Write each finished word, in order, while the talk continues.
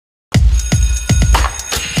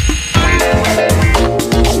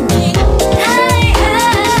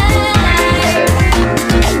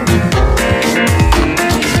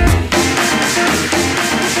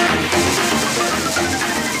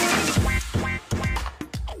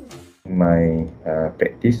my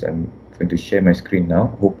practice. I'm going to share my screen now.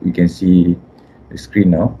 Hope you can see the screen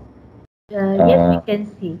now. Yes, we can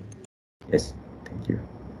see. Yes, thank you.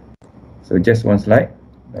 So just one slide.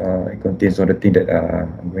 It contains all the things that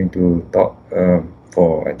I'm going to talk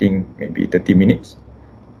for, I think, maybe 30 minutes,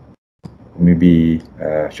 maybe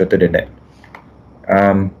shorter than that.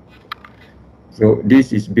 So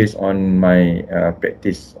this is based on my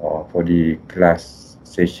practice for the class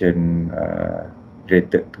session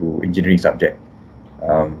related to engineering subject,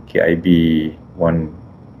 KIB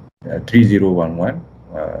 3011,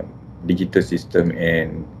 digital system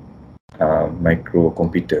and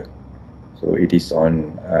microcomputer. So it is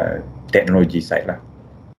on technology side lah.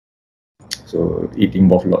 So it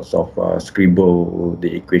involves lots of scribble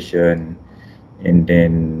the equation and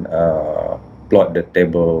then plot the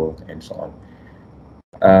table and so on.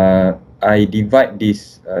 I divide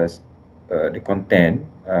this the content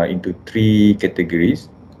into 3 categories.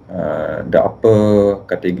 The upper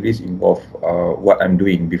categories involve what I'm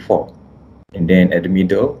doing before, and then at the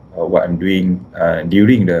middle what I'm doing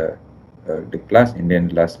during the class, and then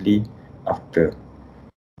lastly after.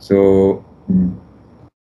 So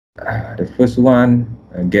the first one,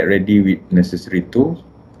 get ready with necessary tools.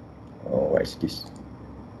 What is this?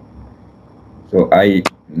 So I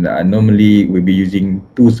normally will be using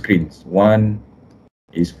 2 screens. One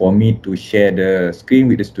is for me to share the screen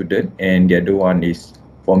with the student, and the other one is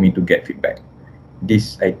for me to get feedback.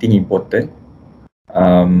 This, I think, important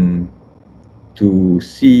to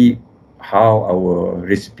see how our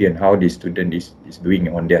recipient, how the student is doing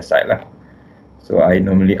on their side lah. So I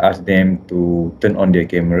normally ask them to turn on their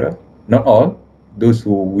camera. Not all, those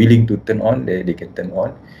who are willing to turn on, they can turn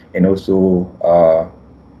on, and also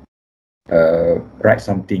write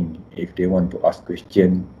something if they want to ask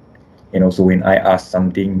question, and also when I ask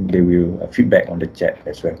something, they will feedback on the chat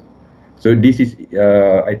as well. So this is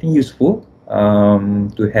I think useful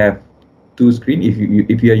to have 2 screen.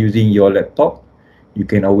 If you are using your laptop, you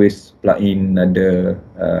can always plug in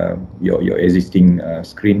your existing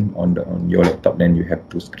screen on your laptop. Then you have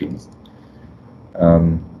 2 screens.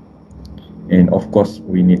 And of course,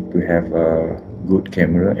 we need to have a good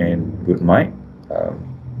camera and good mic,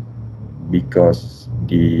 because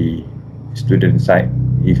the student side,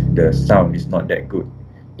 if the sound is not that good,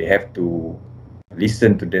 they have to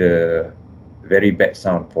listen to the very bad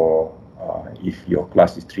sound for if your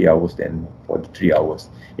class is 3 hours, then for the 3 hours,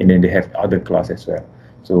 and then they have other class as well.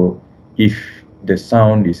 So if the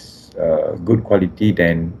sound is good quality,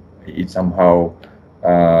 then it somehow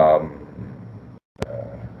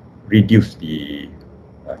reduce the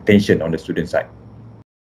tension on the student side,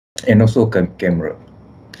 and also camera.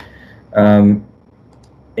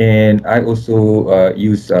 And I also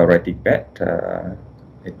use a writing pad.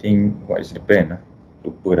 I think, what is the brand?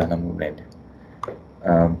 Lupa dah nama brand.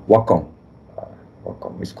 Wacom.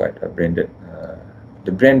 Wacom is quite branded.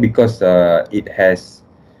 The brand because it has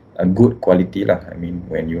a good quality lah. I mean,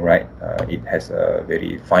 when you write, it has a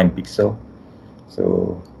very fine pixel.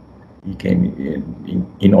 So you can,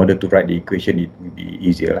 in order to write the equation, it will be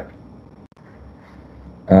easier lah.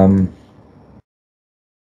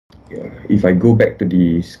 If I go back to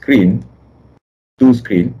the screen, 2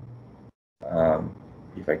 screen,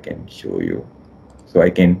 if I can show you, so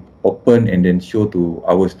I can open and then show to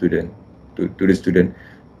our student, to the student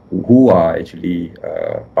who are actually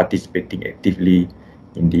participating actively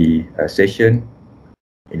in the session,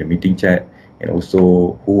 in the meeting chat, and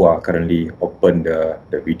also who are currently open the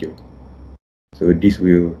video. So this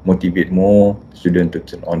will motivate more students to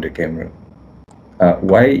turn on the camera.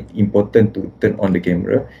 Why important to turn on the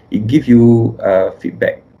camera? It gives you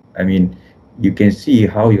feedback. I mean, you can see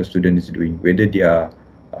how your student is doing, whether they are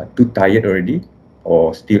too tired already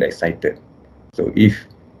or still excited. So if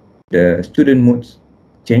the student mood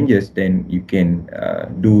changes, then you can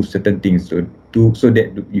do certain things so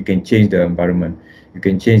that you can change the environment, you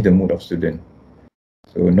can change the mood of student.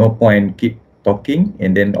 So no point keep talking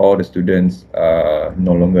and then all the students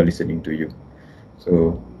no longer listening to you.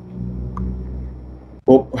 So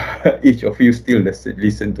hope each of you still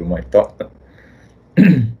listen to my talk.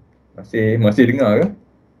 masih dengar ke?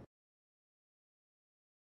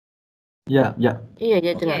 Ya.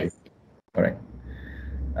 Jelas. Alright.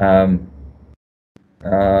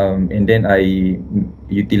 And then I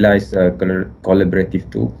utilize collaborative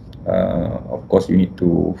tool. Of course, you need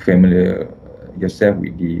to familiar yourself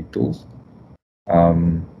with the tools.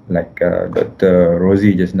 Like Dr.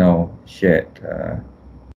 Rosie just now shared,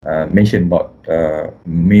 mentioned about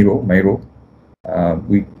Miro.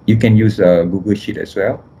 You can use Google Sheet as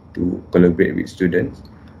well to collaborate with students.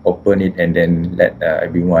 Open it and then let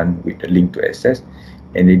everyone with the link to access.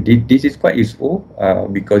 And this is quite useful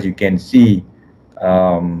because you can see,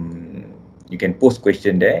 you can post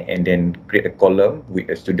question there and then create a column with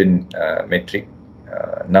a student metric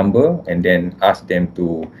number and then ask them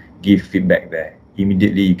to give feedback there.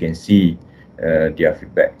 Immediately you can see their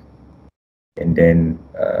feedback. And then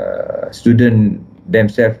student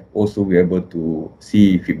themselves also will be able to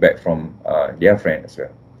see feedback from their friends as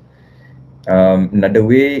well. Another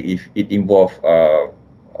way, if it involves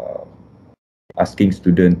asking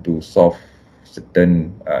student to solve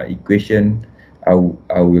certain equation, I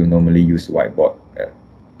will normally use whiteboard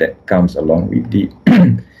that comes along with the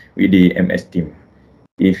with the MS team.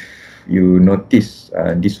 If you notice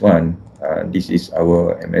this one, this is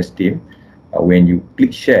our MS team. When you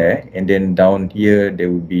click share, and then down here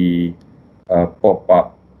there will be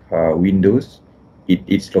pop-up windows.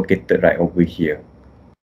 It's located right over here,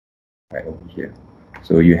 right over here.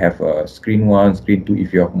 So you have screen 1, screen 2.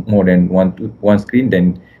 If you have more than one screen,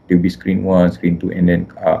 then there will be screen 1, screen 2, and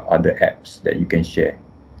then other apps that you can share.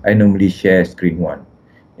 I normally share screen 1,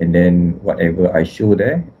 and then whatever I show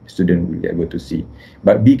there, the student will be able to see.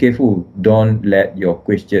 But be careful, don't let your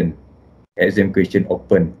question, exam question,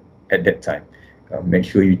 open at that time. Make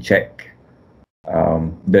sure you check.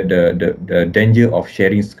 The danger of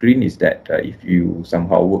sharing screen is that if you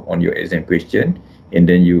somehow work on your exam question and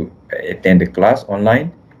then you attend the class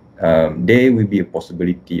online, there will be a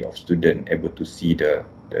possibility of student able to see the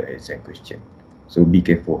exam question. So be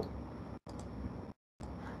careful.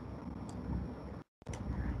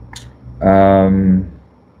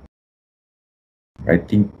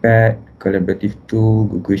 Writing pad, collaborative tool,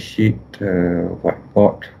 Google Sheet,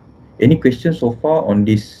 whiteboard. Any questions so far on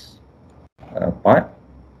this part?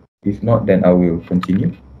 If not, then I will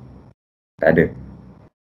continue. Tak ada.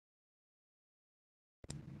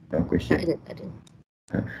 No question. Tak ada.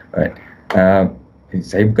 Alright.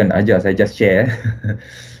 Saya bukan ajar, saya just share.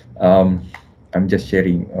 I'm just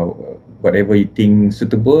sharing. Whatever you think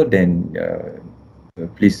suitable, then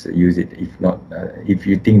please use it. If not, if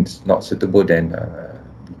you think it's not suitable, then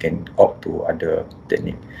you can opt to other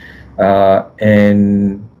technique.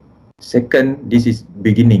 And second, this is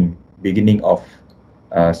beginning of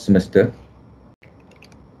semester.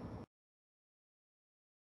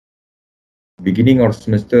 Beginning of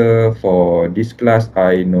semester for this class,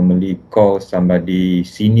 I normally call somebody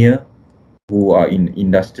senior who are in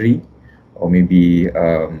industry, or maybe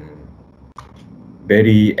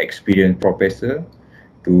very experienced professor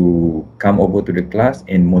to come over to the class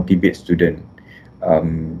and motivate student.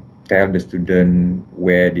 Tell the student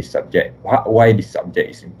where this subject, why this subject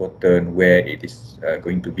is important, where it is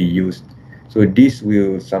going to be used. So this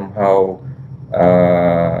will somehow,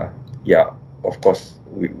 of course,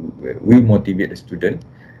 will motivate the student,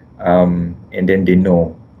 and then they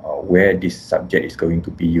know where this subject is going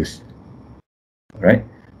to be used. Right?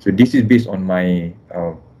 So this is based on my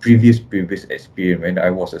previous experience. When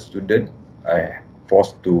I was a student, I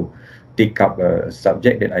forced to take up a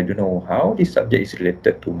subject that I don't know how this subject is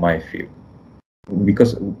related to my field,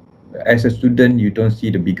 because as a student you don't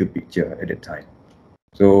see the bigger picture at the time.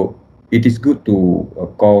 So it is good to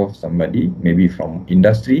call somebody maybe from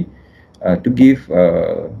industry to give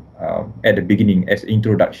at the beginning as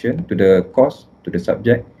introduction to the course, to the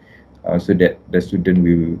subject, so that the student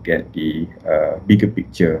will get the bigger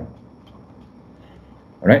picture.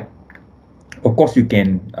 All right. Of course, you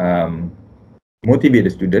can motivate the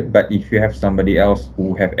student, but if you have somebody else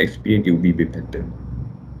who have experience, it will be better.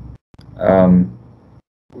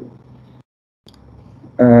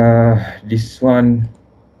 This one,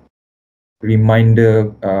 reminder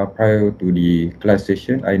prior to the class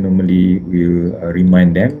session, I normally will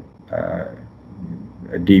remind them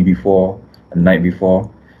a day before, a night before,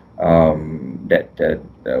 that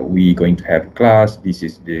we going to have class. This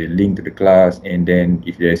is the link to the class, and then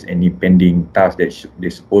if there's any pending task that they're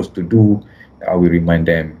supposed to do, I will remind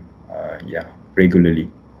them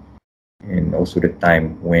regularly, and also the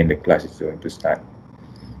time when the class is going to start.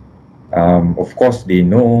 Of course, they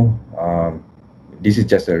know this is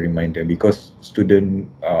just a reminder, because students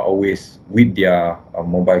are always with their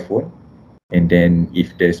mobile phone, and then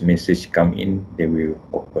if there's message come in, they will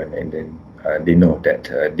open, and then they know that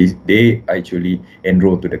they actually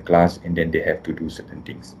enroll to the class, and then they have to do certain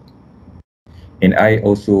things. And I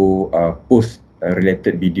also post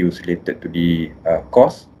related videos related to the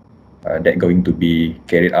course that going to be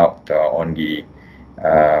carried out on the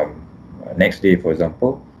next day, for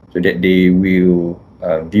example, so that they will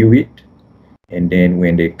view it, and then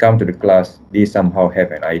when they come to the class, they somehow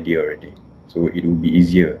have an idea already. So it will be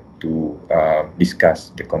easier to discuss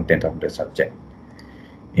the content of the subject,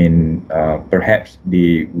 and perhaps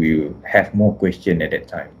they will have more questions at that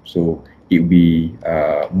time. So it will be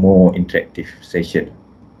more interactive session.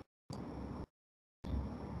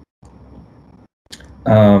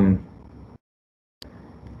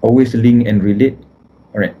 Always link and relate.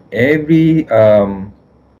 All right, every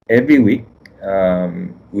week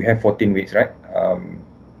we have 14 weeks, right?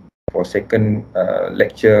 For second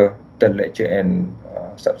lecture, third lecture, and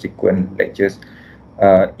subsequent lectures.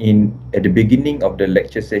 At the beginning of the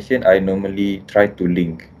lecture session, I normally try to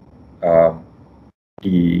link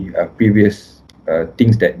the previous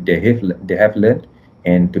things that they have learned,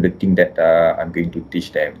 and to the thing that I'm going to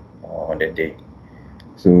teach them on that day.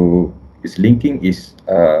 So this linking is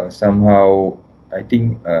somehow, I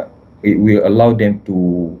think, it will allow them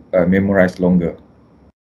to memorize longer.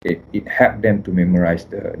 It helps them to memorize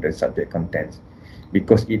the subject contents,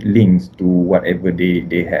 because it links to whatever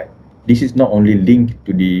they have. This is not only linked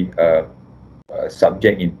to the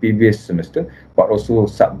subject in previous semester, but also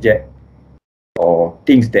subject or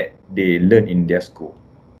things that they learn in their school.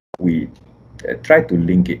 We try to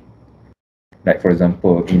link it. Like, for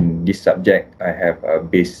example, in this subject, I have a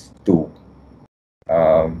base 2.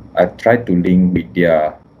 I try to link with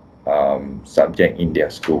their subject in their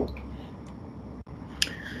school.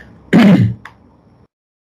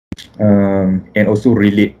 And also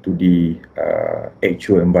relate to the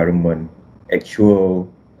actual environment, actual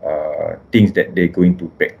things that they're going to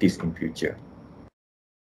practice in future.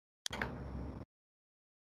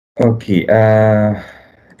 Okay,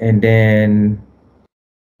 and then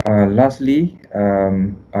lastly,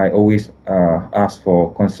 I always ask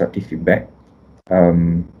for constructive feedback.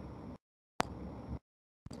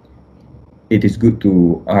 It is good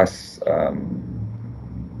to ask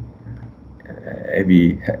at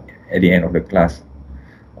the end of the class,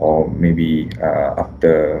 or maybe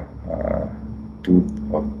after 2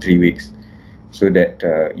 or 3 weeks, so that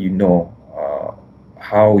you know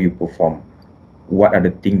how you perform. What are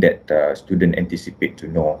the things that student anticipate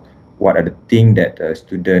to know? What are the things that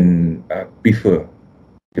student prefer?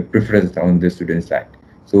 The preference on the student side.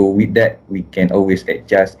 So with that, we can always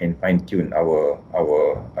adjust and fine tune our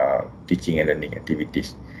teaching and learning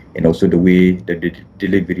activities, and also the way the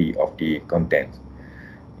delivery of the content.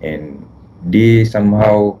 And they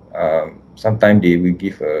somehow sometimes they will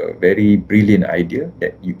give a very brilliant idea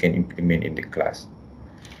that you can implement in the class.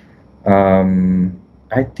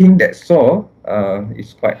 I think that's all.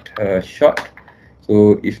 It's quite short.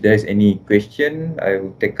 So if there's any question, I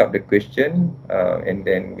will take up the question and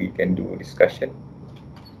then we can do a discussion.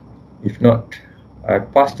 If not, I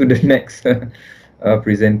pass to the next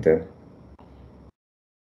presenter.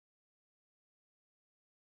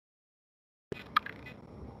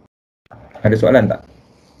 Ada soalan tak?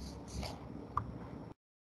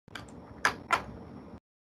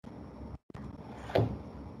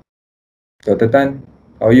 Dr. Tan,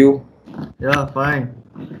 how are you? Yeah, fine.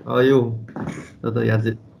 How are you, Dr.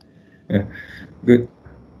 Yazed? Yeah, good.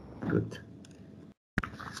 Good.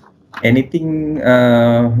 Anything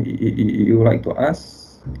you would like to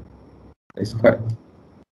ask? It's quite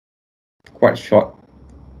short.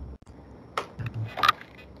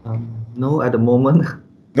 No, at the moment.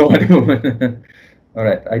 No, at the moment. All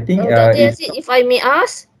right. I think Dr. Yazed, if I may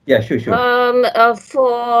ask. Yeah, sure.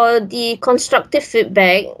 For the constructive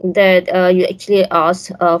feedback that you actually ask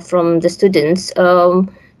from the students,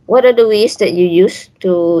 what are the ways that you use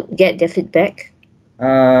to get their feedback?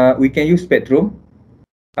 We can use Spectrum,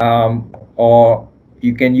 or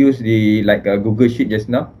you can use the Google Sheet just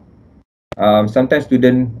now. Sometimes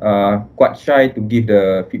students are quite shy to give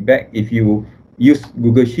the feedback. If you use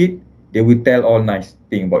Google Sheet, they will tell all nice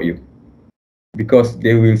thing about you, because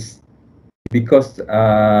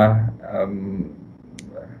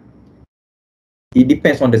it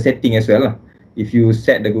depends on the setting as well. If you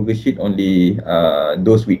set the Google Sheet only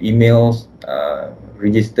those with emails,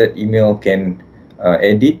 registered email can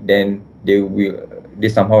edit, then they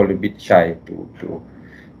somehow a little bit shy to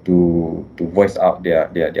voice out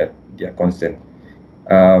their concern.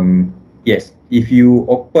 Yes, if you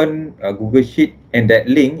open a Google Sheet and that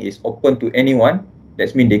link is open to anyone,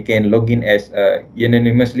 that means they can log in as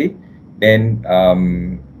anonymously, then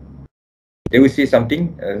they will say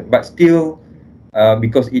something, but still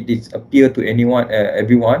because it is appear to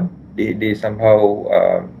everyone, they somehow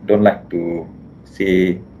don't like to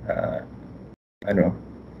say, I don't know.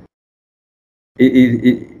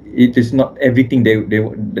 It is not everything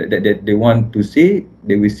that they want to say,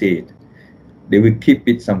 they will say it. They will keep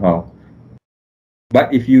it somehow.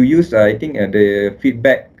 But if you use, I think the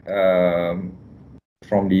feedback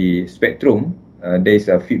from the Spectrum, there is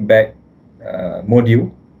a feedback module.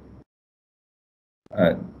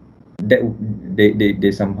 That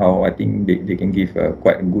they somehow, I think they can give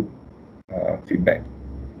quite good feedback.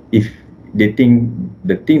 If they think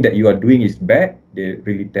the thing that you are doing is bad, they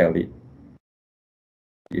really tell it.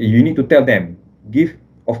 You need to tell them.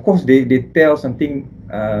 Of course, they tell something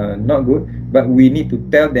not good, but we need to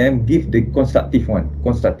tell them, give the constructive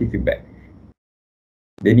feedback.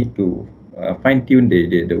 They need to fine tune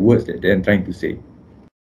the words that they're trying to say.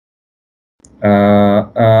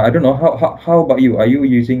 I don't know how about you? Are you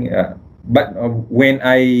using? But when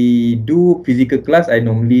I do physical class, I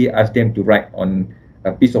normally ask them to write on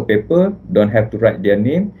a piece of paper. Don't have to write their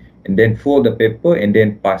name, and then fold the paper and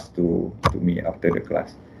then pass to me after the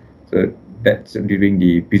class. So that's during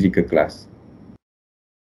the physical class.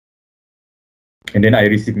 And then I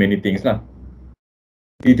receive many things lah.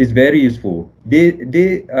 It is very useful. They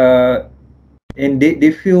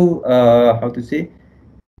feel how to say,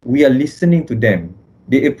 we are listening to them.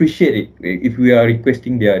 They appreciate it if we are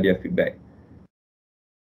requesting their feedback.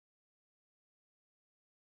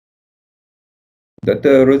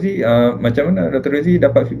 Dr. Rosie, macam mana Dr. Rosie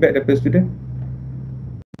dapat feedback daripada student?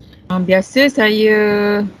 Biasa saya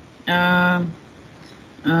I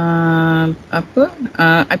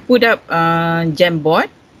put up Jamboard.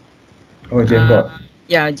 Oh, Jamboard.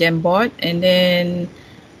 Yeah, Jamboard, and then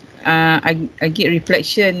I get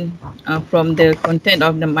reflection from the content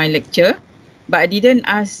of my lecture, but I didn't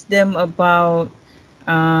ask them about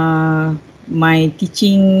my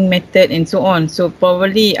teaching method and so on. So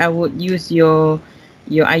probably I would use your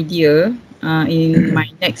idea in my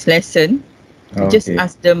next lesson. To just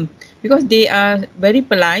ask them, because they are very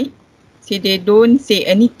polite. Say they don't say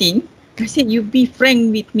anything. I said, you be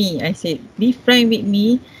frank with me. I said, be frank with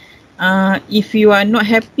me. If you are not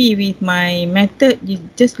happy with my method, you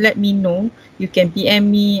just let me know. You can PM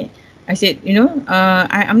me. I said,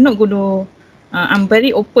 I'm not going to, I'm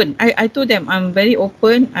very open. I told them, I'm very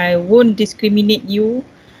open. I won't discriminate you.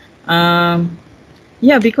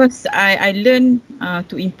 Yeah, because I learned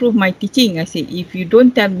to improve my teaching. I said, if you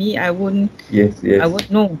don't tell me, I won't. Yes. I won't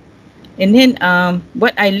know. And then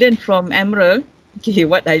what I learned from Emerald.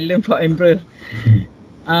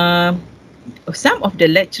 Some of the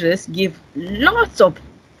lecturers give lots of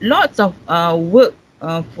work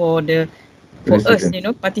for us,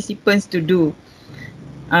 participants to do.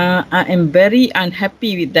 I am very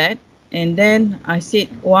unhappy with that. And then I said,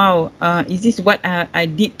 wow, is this what I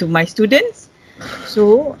did to my students?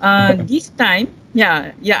 So this time,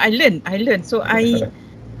 I learned. So I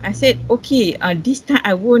said, okay, this time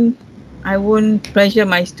I won't pressure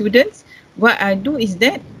my students. What I do is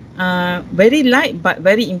that very light but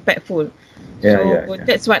very impactful.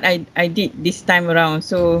 That's what I did this time around.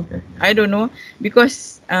 So I don't know,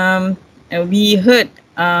 because we heard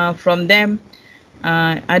from them,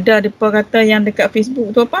 ada kata yang dekat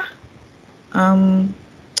Facebook tu apa?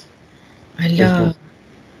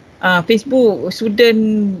 Facebook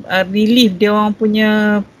student relieve dia orang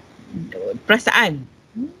punya perasaan,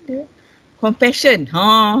 compassion.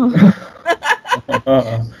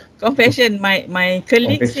 Compassion. My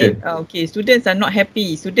colleague said, okay, students are not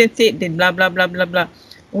happy. Students said they blah blah blah blah blah.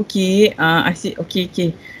 Okay, I said okay.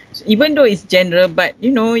 So even though it's general, but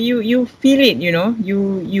you feel it.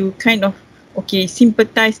 You kind of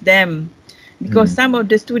sympathize them, because some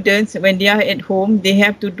of the students, when they are at home, they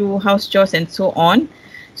have to do house chores and so on.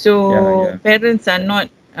 So parents are not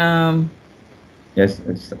kind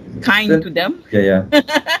to them.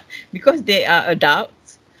 Because they are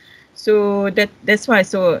adults. So that's why.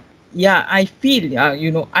 So I feel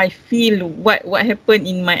I feel what happened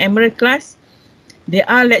in my Emerald class. There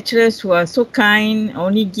are lecturers who are so kind,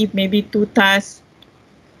 only give maybe 2 tasks.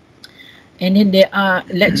 And then there are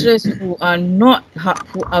lecturers who are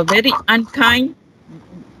very unkind,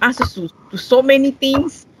 ask us to do so many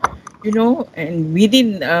things, and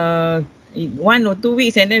within 1 or 2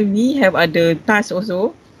 weeks, and then we have other tasks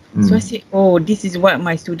also. So I said, this is what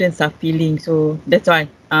my students are feeling. So that's why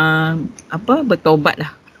bertobat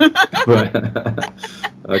lah.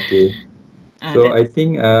 Okay. So I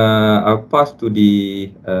think I'll pass to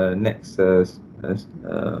the next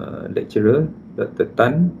lecturer, Dr.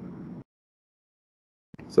 Tan.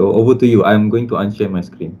 So over to you. I'm going to unshare my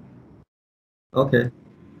screen. Okay.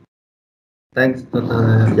 Thanks,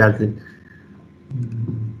 Dr. Yazed.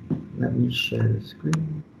 Let me share the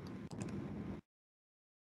screen.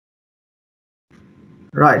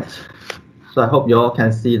 Right. So I hope you all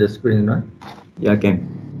can see the screen, right? Yeah, I can.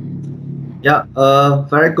 Yeah.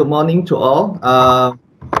 Very good morning to all.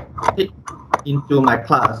 Into my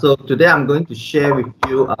class. So today I'm going to share with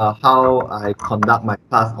you how I conduct my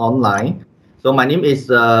class online. So my name is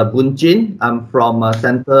Boon. I'm from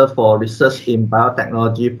Center for Research in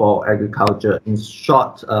Biotechnology for Agriculture. In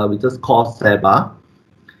short, we just call CEBAR.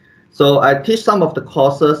 So I teach some of the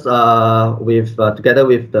courses together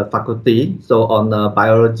with the faculty, so on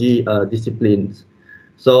biology disciplines.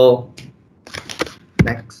 So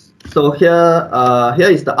next. So here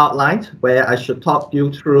is the outline where I should talk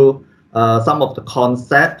you through some of the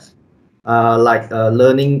concepts like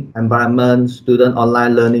learning environment, student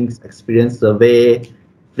online learning experience survey,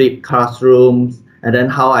 flipped classrooms, and then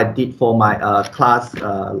how I did for my class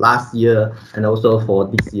last year and also for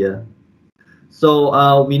this year.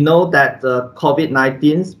 So we know that the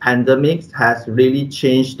COVID-19 pandemic has really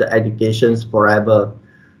changed the educations forever.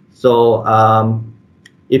 So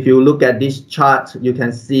if you look at this chart, you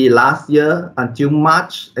can see last year until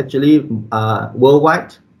March, actually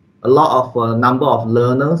worldwide, a lot of number of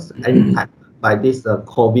learners impacted by this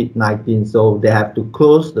COVID-19. So they have to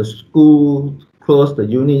close the school, close the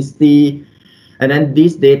university, and then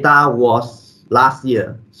this data was last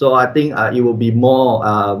year. So I think it will be more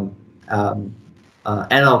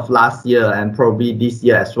end of last year and probably this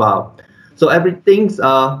year as well. So everything's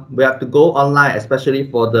we have to go online, especially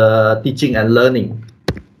for the teaching and learning.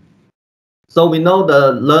 So we know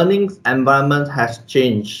the learning environment has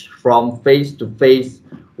changed from face to face,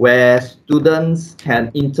 where students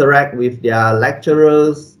can interact with their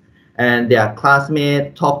lecturers and their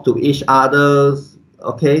classmates, talk to each other.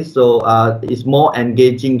 Okay, so it's more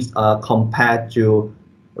engaging compared to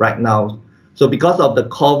right now. So because of the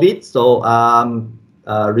COVID, so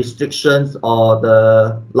restrictions or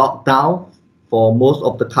the lockdown for most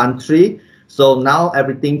of the country, so now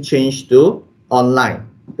everything changed to online,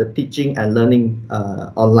 the teaching and learning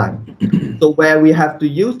online. So where we have to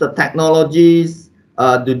use the technologies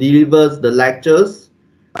to deliver the lectures,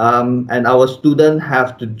 and our students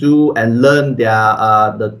have to do and learn their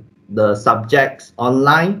the subjects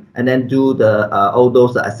online, and then do the all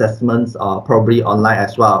those assessments probably online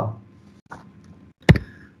as well.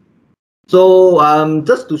 So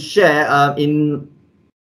just to share, in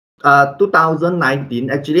 2019,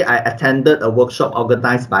 actually I attended a workshop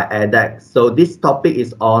organized by ADeC. So this topic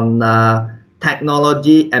is on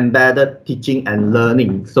technology embedded teaching and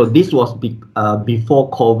learning. So this was before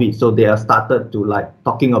COVID. So they have started to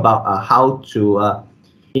talking about how to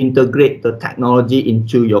integrate the technology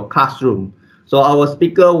into your classroom. So our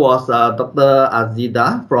speaker was Dr.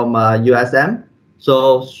 Azida from USM.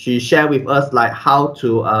 So she shared with us how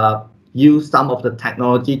to use some of the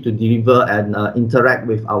technology to deliver and interact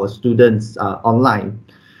with our students online.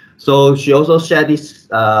 So she also shared these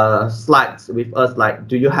slides with us,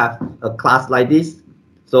 do you have a class like this?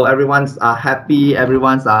 So everyone's happy,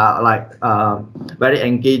 everyone's very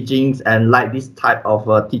engaging and like this type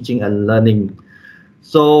of teaching and learning.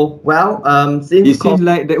 So, well, since it seems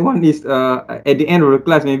like that one is at the end of the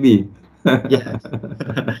class, maybe. Yes.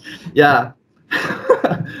 Yeah.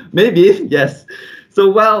 Maybe, yes. So,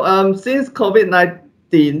 well, since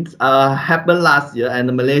COVID-19 happened last year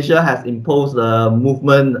and Malaysia has imposed a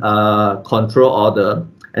movement control order,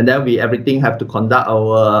 and then everything have to conduct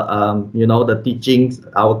our, the teachings,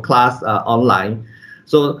 our class online.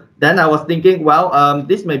 So then I was thinking, well,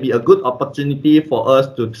 this may be a good opportunity for us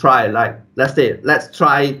to try, let's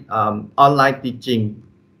try online teaching.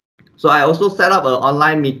 So I also set up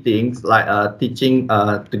online meetings, teaching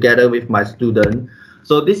together with my student.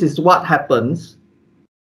 So this is what happens.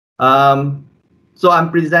 So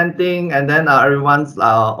I'm presenting, and then everyone's,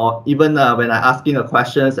 or even when I'm asking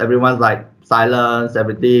questions, everyone's silence,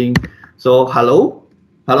 everything. So hello,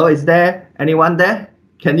 is there anyone there?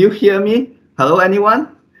 Can you hear me? Hello,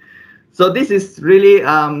 anyone? So this is really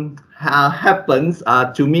happens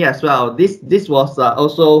to me as well. This was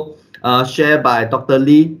also shared by Dr.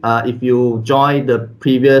 Lee. If you joined the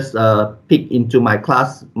previous peek into my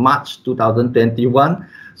class, March 2021.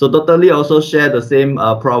 So Dr. Lee also shared the same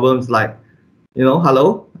problems,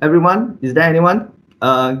 hello, everyone, is there anyone?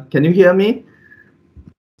 Can you hear me?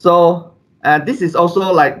 So this is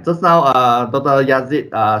also just now Dr. Yazed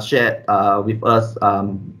shared with us,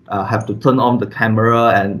 have to turn on the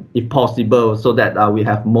camera and if possible so that we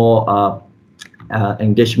have more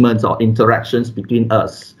engagements or interactions between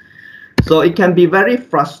us. So it can be very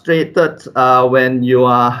frustrated when you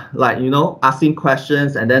are asking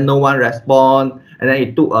questions and then no one responds, and then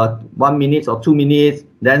it took 1 minute or 2 minutes,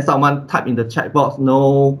 then someone type in the chat box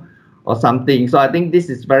no or something. So I think this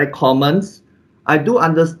is very common. I do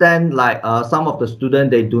understand some of the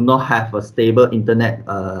students, they do not have a stable internet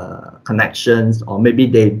connections, or maybe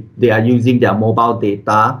they are using their mobile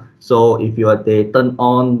data. So if they turn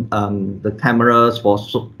on the cameras for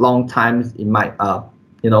so long times, it might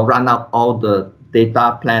run out all the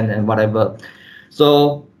data plan and whatever.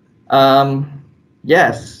 So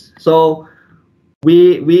yes, so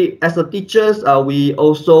we as a teachers, we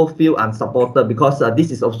also feel unsupported because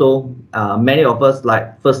this is also many of us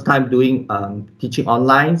like first time doing teaching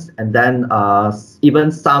online, and then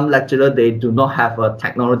even some lecturer, they do not have a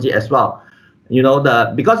technology as well. You know,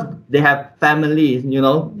 because they have families, you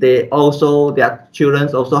know, they also, their children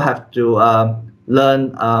also have to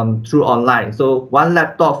learn through online. So one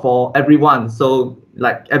laptop for everyone. So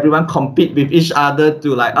like everyone compete with each other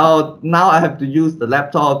to like, oh, now I have to use the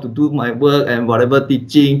laptop to do my work and whatever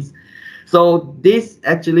teachings. So this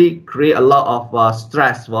actually create a lot of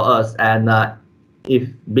stress for us. And if,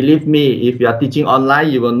 believe me, if you are teaching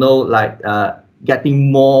online, you will know like getting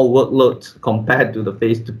more workload compared to the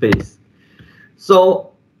face-to-face.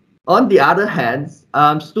 So on the other hand,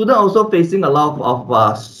 students also facing a lot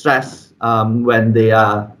of stress when they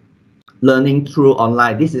are learning through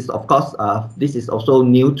online. This is, of course, this is also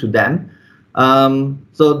new to them.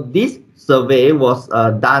 So this survey was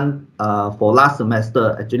done for last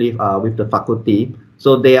semester, actually, with the faculty.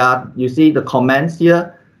 So they are, you see the comments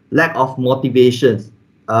here, lack of motivations.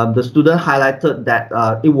 The student highlighted that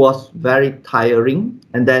it was very tiring,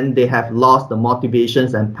 and then they have lost the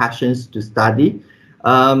motivations and passions to study.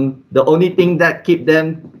 The only thing that keep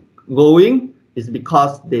them going is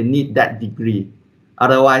because they need that degree.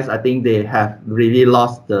 Otherwise, I think they have really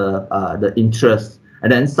lost the interest.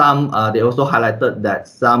 And then some, they also highlighted that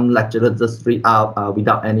some lecturers just read out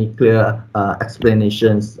without any clear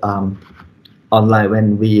explanations online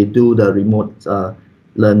when we do the remote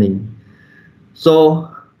learning. So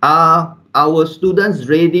are our students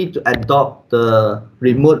ready to adopt the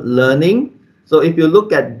remote learning? So if you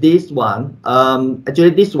look at this one, actually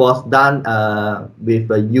this was done with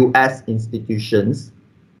US institutions.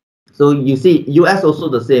 So you see, US also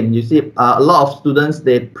the same. You see, a lot of students,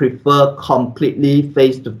 they prefer completely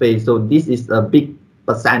face-to-face. So this is a big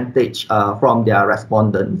percentage from their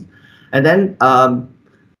respondents. And then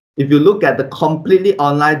if you look at the completely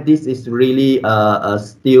online, this is really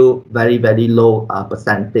still very, very low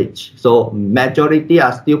percentage. So majority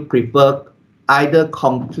are still prefer either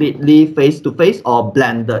completely face-to-face or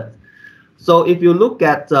blended. So if you look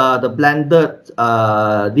at the blended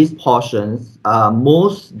these portions,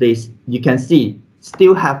 most you can see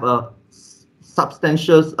still have a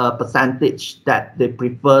substantial percentage that they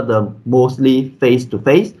prefer the mostly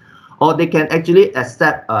face-to-face, or they can actually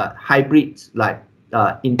accept hybrids like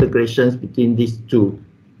integrations between these two.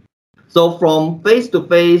 So from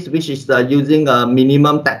face-to-face, which is using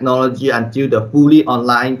minimum technology, until the fully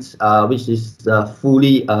online, which is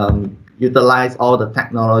fully utilize all the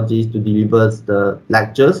technologies to deliver the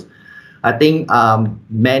lectures. I think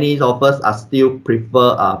many of us are still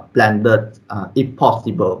prefer blended if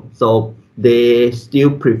possible. So they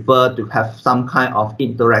still prefer to have some kind of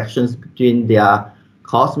interactions between their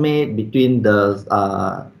classmates, between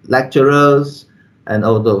the lecturers, and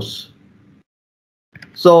all those.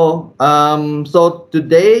 So so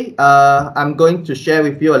today I'm going to share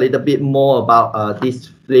with you a little bit more about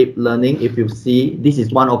this flipped learning. If you see, this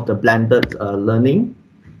is one of the blended learning.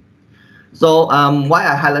 So why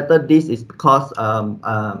I highlighted this is because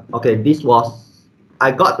okay, this was,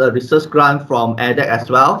 I got a research grant from ADeC as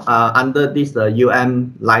well under this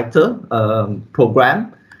Lighter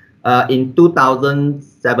program in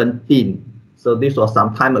 2017. So this was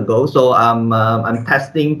some time ago. So I'm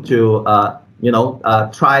testing to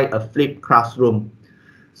try a flipped classroom.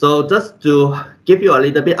 So just to give you a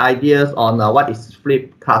little bit ideas on what is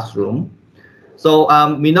flipped classroom. So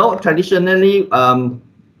we know traditionally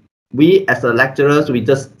we as a lecturers, we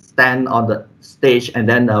just stand on the stage and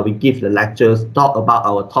then we give the lectures, talk about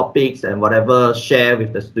our topics and whatever, share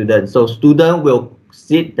with the students. So student will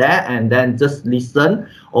sit there and then just listen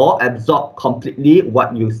or absorb completely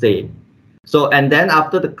what you say. So, and then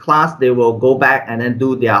after the class, they will go back and then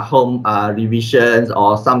do their home revisions,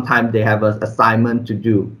 or sometimes they have an assignment to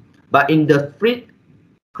do. But in the flipped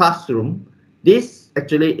classroom, this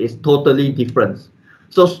actually is totally different.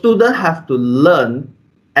 So students have to learn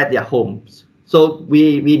at their homes. So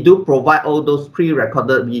we do provide all those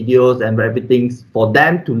pre-recorded videos and everything for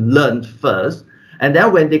them to learn first. And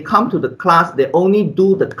then when they come to the class, they only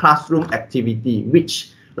do the classroom activity,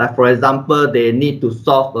 which, like for example, they need to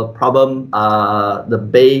solve a problem, the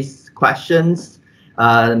base questions.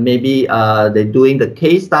 Maybe they're doing the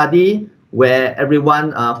case study where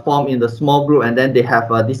everyone form in the small group, and then they have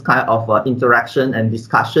this kind of interaction and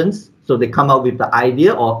discussions. So they come up with the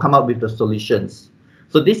idea or come up with the solutions.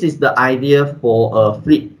 So this is the idea for a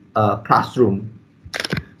flipped classroom.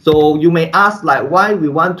 So you may ask, like, why we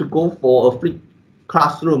want to go for a flipped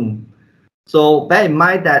classroom? So bear in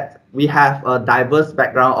mind that we have a diverse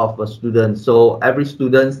background of students. So every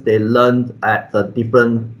student, they learn at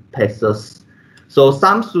different paces. So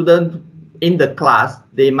some students in the class,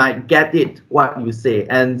 they might get it what you say,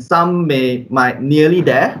 and some might nearly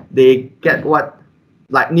there, they get what,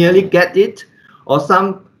 like nearly get it, or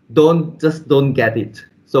some just don't get it.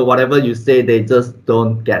 So whatever you say, they just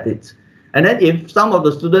don't get it. And then if some of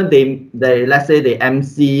the students, they let's say they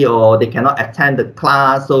MC or they cannot attend the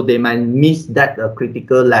class, so they might miss that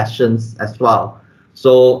critical lessons as well.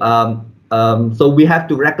 So so we have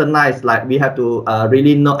to recognize, like we have to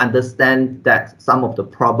really understand that some of the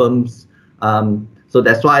problems. So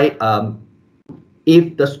that's why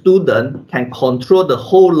if the student can control the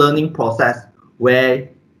whole learning process, where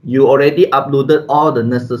you already uploaded all the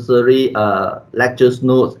necessary lectures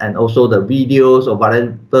notes and also the videos or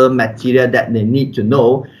whatever material that they need to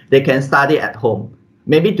know, they can study at home.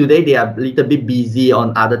 Maybe today they are a little bit busy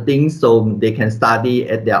on other things, so they can study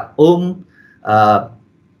at their own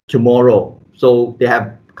tomorrow. So they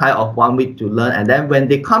have kind of 1 week to learn, and then when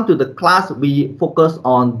they come to the class, we focus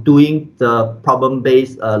on doing the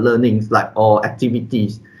problem-based learnings, like or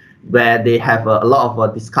activities, where they have a lot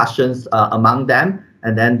of discussions among them,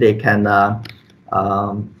 and then they can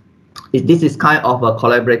this is kind of a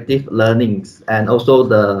collaborative learnings, and also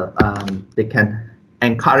they can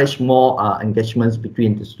encourage more engagements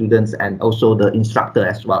between the students and also the instructor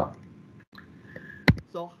as well.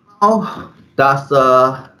 So how does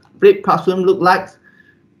a flipped classroom look like?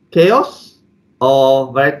 Chaos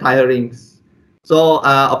or very tiring? So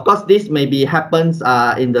of course, this maybe happens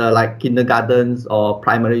in the like kindergartens or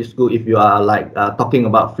primary school if you are like talking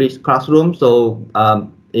about flipped classroom. So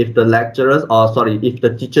if the lecturers, or sorry, if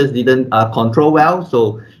the teachers didn't control well,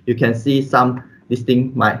 so you can see this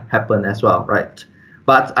thing might happen as well, right?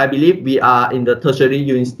 But I believe we are in the tertiary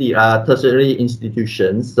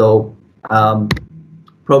institutions, so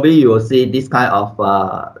probably you will see this kind of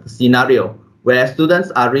scenario where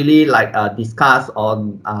students are really like discuss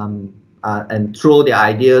on and throw their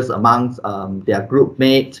ideas amongst their group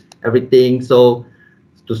mates, everything, so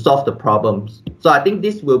to solve the problems. So I think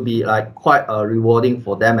this will be like quite rewarding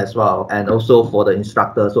for them as well, and also for the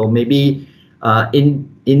instructor. So maybe in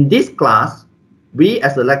this class, we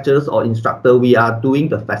as a lecturers or instructor, we are doing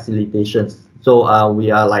the facilitations. So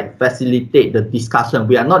we are like facilitate the discussion.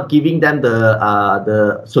 We are not giving them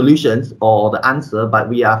the solutions or the answer, but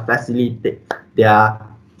we are facilitate their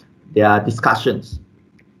discussions.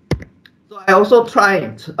 So I also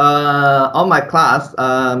tried on my class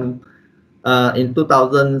in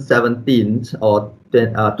 2017 or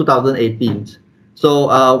 2018.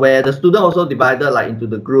 So where the student also divided like into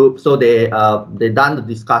the group. So they done the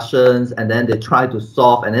discussions, and then they try to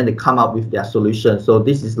solve, and then they come up with their solution. So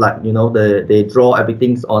this is like, you know, they draw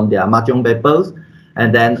everything on their mahjong papers,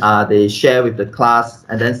 and then they share with the class,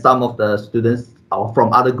 and then some of the students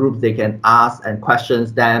from other groups, they can ask and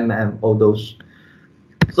questions them and all those.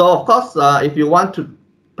 So of course, if you want to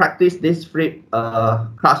practice this flipped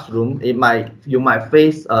classroom, you might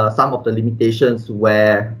face some of the limitations,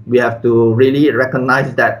 where we have to really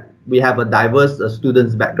recognize that we have a diverse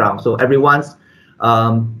students background. So everyone's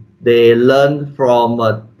they learn from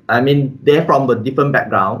they're from a different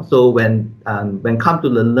background. So when come to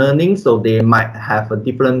the learning, so they might have a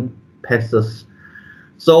different paces.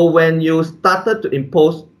 So when you started to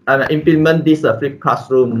implement this flipped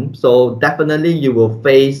classroom, so definitely you will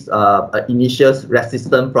face initial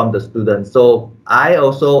resistance from the students. So I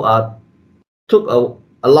also took a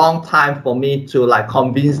long time for me to like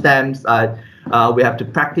convince them we have to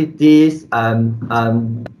practice this,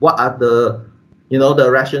 and what are the the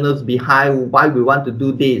rationales behind why we want to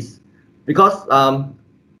do this. Because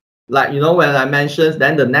like when I mentioned,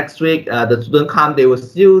 then the next week the student come, they were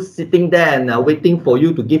still sitting there and waiting for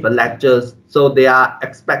you to give a lectures. So they are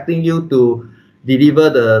expecting you to deliver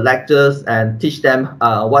the lectures and teach them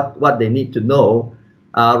what they need to know,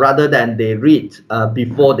 rather than they read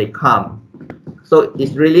before they come. So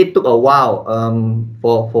it really took a while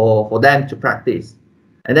for them to practice.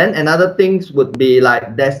 And then another things would be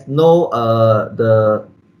like there's no the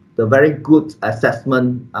very good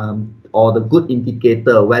assessment or the good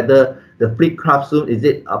indicator whether the flipped classroom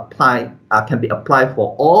can be applied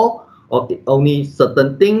for all, or only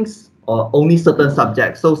certain things, or only certain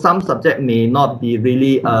subjects. So some subject may not be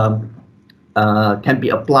really can be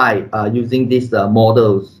applied using these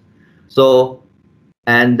models. So,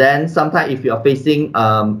 and then sometimes if you are facing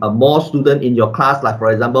more student in your class, like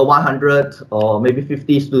for example 100 or maybe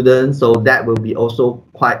 50 students, so that will be also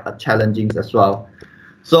quite challenging as well.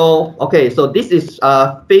 So okay, so this is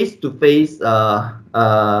face-to-face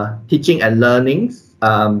teaching and learnings,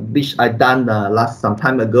 which I done some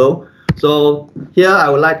time ago. So here I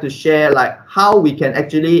would like to share like how we can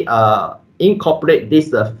actually incorporate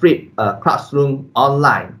this flipped classroom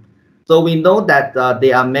online. So we know that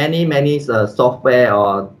there are many software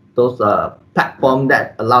or those platform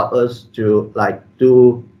that allow us to like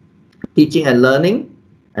do teaching and learning,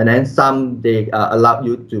 and then some they allow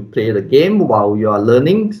you to play the game while you are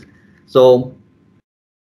learning. So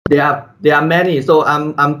there are many. So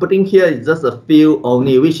I'm putting here is just a few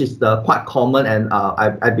only, which is quite common, and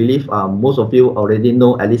I believe most of you already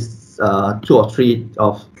know at least 2 or 3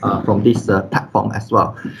 of from this platform as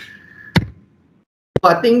well. So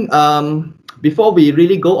I think before we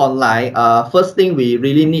really go online, first thing we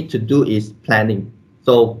really need to do is planning.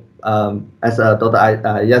 So as Dr.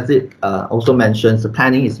 Yazed also mentions, the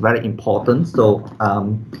planning is very important. So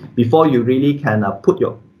before you really can put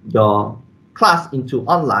your class into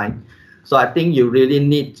online, so I think you really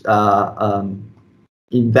need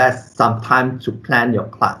invest some time to plan your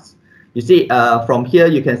class. You see, from here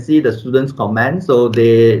you can see the students comment. So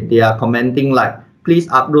they are commenting like, please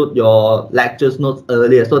upload your lectures notes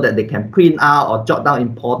earlier so that they can print out or jot down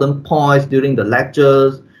important points during the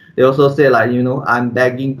lectures. They also say like, you know, I'm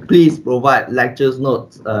begging, please provide lectures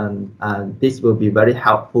notes, and this will be very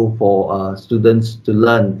helpful for students to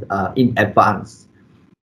learn in advance.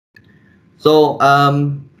 So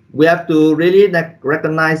we have to really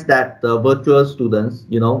recognize that the virtual students,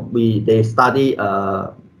 you know, they study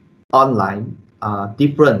online,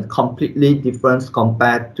 completely different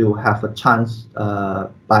compared to have a chance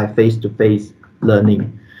by face-to-face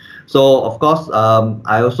learning. So of course,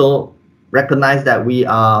 I also recognize that we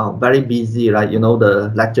are very busy, right? You know,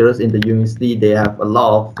 the lecturers in the university, they have a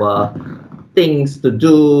lot of things to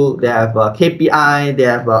do. They have KPI, they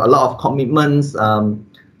have a lot of commitments.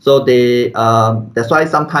 So they that's why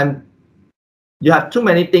sometimes you have too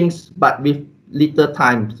many things, but with little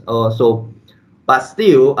time. But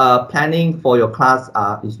still, planning for your class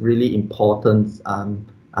is really important.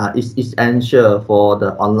 Is essential for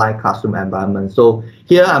the online classroom environment. So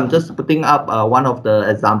here I'm just putting up one of the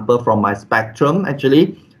example from my spectrum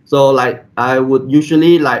actually. So like I would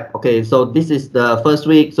usually like, okay, so this is the first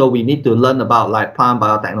week, so we need to learn about like plant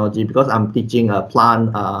biotechnology because I'm teaching a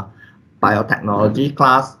plant biotechnology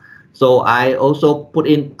class. So I also put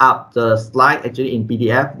in up the slide actually in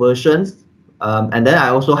PDF versions. And then I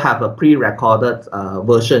also have a pre-recorded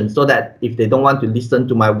version so that if they don't want to listen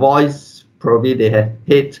to my voice, probably they have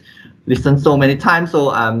listened so many times.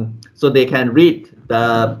 So they can read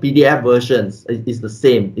the PDF versions. It's the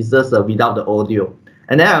same. It's just without the audio.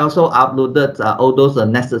 And then I also uploaded all those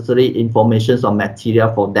necessary information or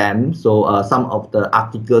material for them. So some of the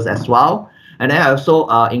articles as well. And then I also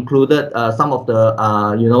included some of the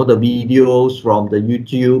you know, the videos from the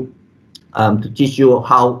YouTube to teach you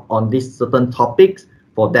how on these certain topics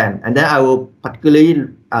for them. And then I will particularly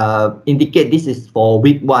indicate this is for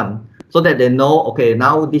week 1 so that they know, okay,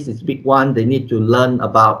 now this is week 1, they need to learn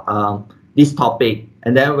about this topic.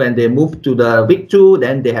 And then when they move to the week 2,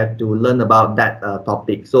 then they have to learn about that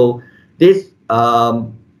topic. So this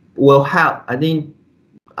will help, I think,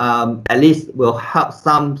 at least will help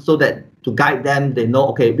some so that to guide them, they know,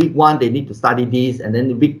 okay, week 1, they need to study this, and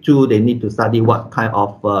then week 2, they need to study what kind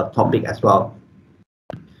of topic as well.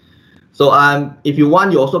 So if you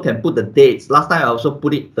want, you also can put the dates. Last time I also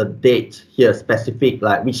put the date here, specific,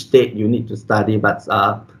 like which date you need to study, but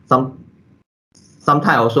sometimes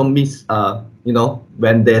I also miss, you know,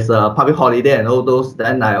 when there's a public holiday and all those,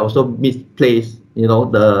 then I also misplace, you know,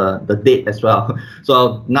 the date as well.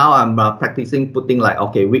 So now I'm practicing putting like,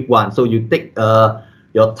 okay, week 1. So you take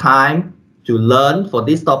your time to learn for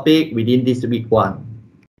this topic within this week 1.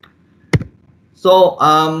 So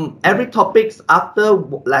every topics after,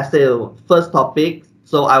 let's say, first topic,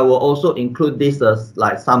 so I will also include this as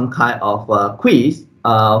like some kind of quiz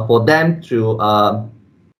for them to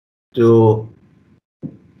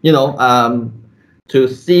you know, to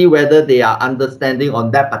see whether they are understanding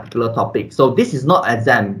on that particular topic. So this is not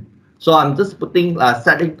exam. So I'm just putting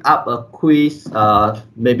setting up a quiz,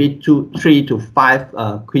 maybe 3 to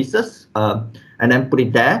 5 quizzes, and then put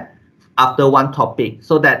it there after one topic,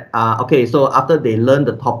 so that okay, so after they learn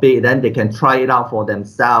the topic, then they can try it out for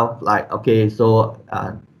themselves. Like, okay, so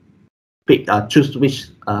choose which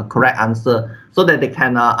correct answer, so that they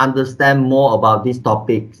can understand more about these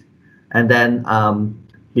topics, and then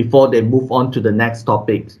before they move on to the next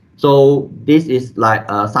topics. So this is like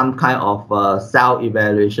some kind of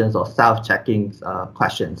self-evaluations or self-checking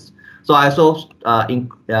questions. So I also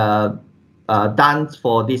done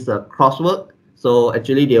for this crossword. So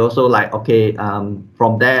actually they also like, okay,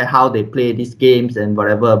 from there how they play these games and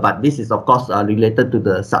whatever, but this is of course related to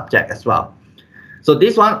the subject as well. So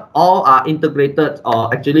this one all are integrated,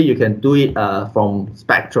 or actually you can do it from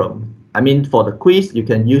Spectrum. I mean, for the quiz, you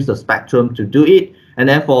can use the Spectrum to do it. And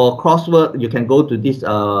then for crossword, you can go to this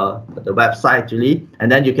the website actually,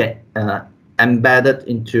 and then you can embed it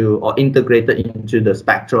into or integrate it into the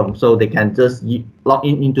Spectrum. So they can just log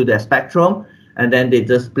in into their Spectrum, and then they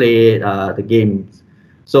just play the games.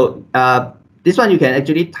 So this one you can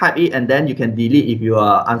actually type it, and then you can delete if you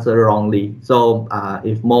answer wrongly. So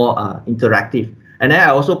it's more interactive. And then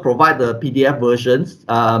I also provide the PDF versions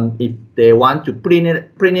if they want to print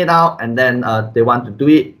it out, and then they want to do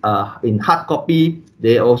it in hard copy,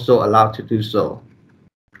 they also allowed to do so.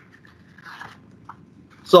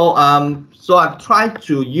 So so I've tried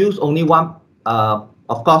to use only one,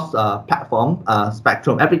 of course, platform,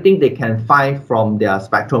 Spectrum. Everything they can find from their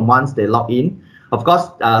Spectrum once they log in. Of course,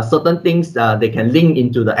 certain things they can link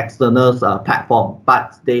into the external platform,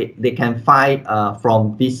 but they can find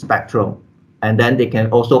from this Spectrum. And then they can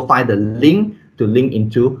also find the link to link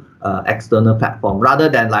into external platform, rather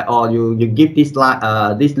than like, oh, you give this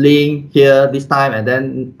link here this time, and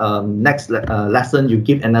then next lesson you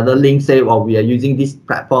give another link, say, well, we are using this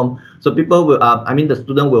platform. So people will, the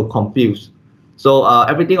student will confuse. So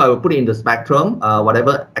everything I will put in the Spectrum,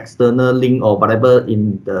 whatever external link or whatever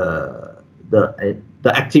in the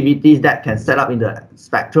activities that can set up in the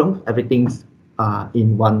Spectrum, everything's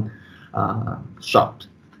in one shot.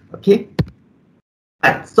 Okay.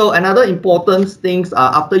 So another important things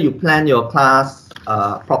after you plan your class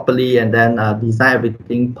properly and then design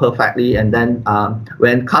everything perfectly, and then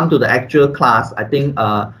when come to the actual class, I think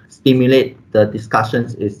stimulate the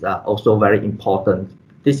discussions is also very important.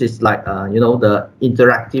 This is like the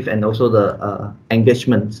interactive and also the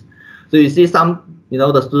engagement. So you see some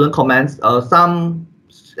the student comments, some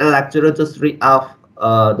lecturer just read off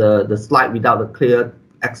the slide without a clear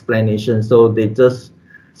explanation, so they just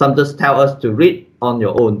tell us to read on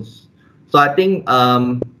your own. So I think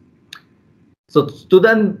so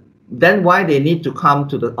student, then why they need to come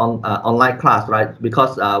to the online class, right?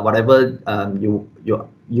 Because whatever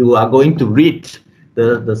you are going to read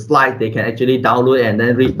the slide, they can actually download and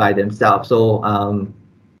then read by themselves. So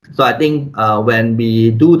so I think when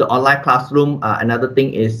we do the online classroom, another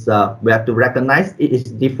thing is we have to recognize it is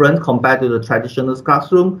different compared to the traditional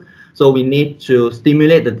classroom. So we need to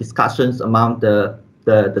stimulate the discussions among the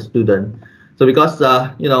student. So because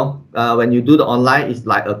when you do the online, it's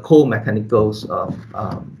like a co-mechanical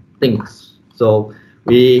things. So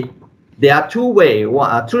there are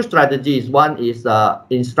two strategies. One is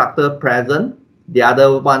instructor present. The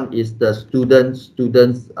other one is the students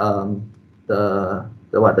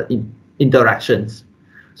interactions.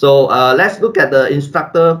 So let's look at the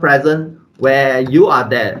instructor present where you are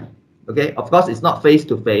there. Okay, of course it's not face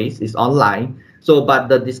to face, it's online. So but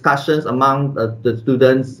the discussions among the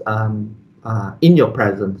students in your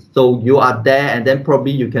presence. So you are there, and then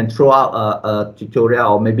probably you can throw out a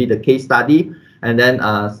tutorial or maybe the case study, and then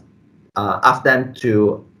ask them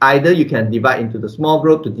to either you can divide into the small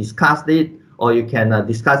group to discuss it, or you can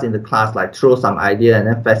discuss in the class, like throw some idea and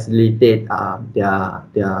then facilitate their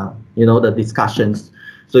the discussions.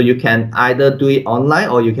 So you can either do it online,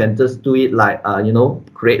 or you can just do it like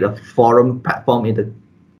create a forum platform in the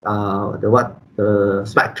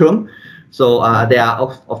Spectrum. So there are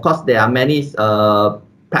of course there are many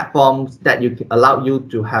platforms that allow you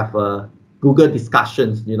to have Google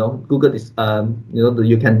discussions. Google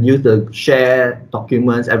you can use the share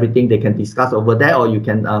documents, everything they can discuss over there, or you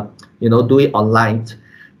can do it online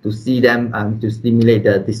to see them and to stimulate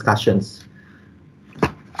the discussions.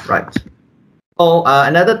 Right. So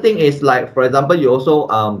another thing is, like, for example, you also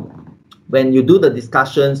when you do the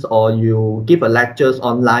discussions or you give a lectures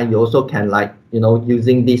online, you also can, like,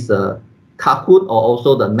 using this Kahoot or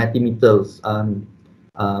also the Mentimeters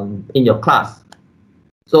in your class.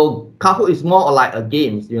 So Kahoot is more like a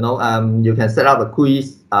game. You can set up a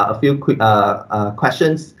quiz, a few quick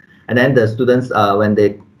questions, and then the students when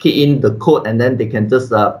they key in the code, and then they can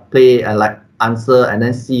just play and like answer, and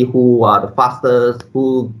then see who are the fastest,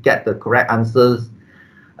 who get the correct answers.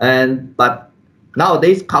 But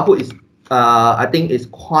nowadays Kahoot is I think it's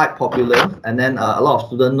quite popular, and then a lot of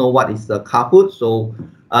students know what is Kahoot. So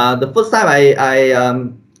the first time I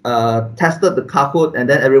tested the Kahoot, and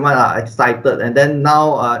then everyone are excited, and then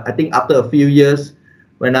now I think after a few years,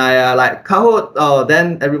 when I like Kahoot,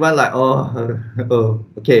 then everyone like, oh,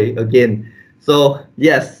 okay, again. So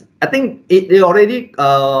yes, I think it already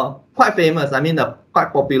quite famous. I mean,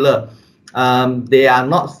 quite popular. They are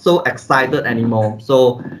not so excited anymore.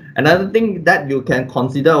 So another thing that you can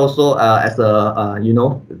consider also as a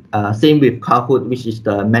same with Kahoot, which is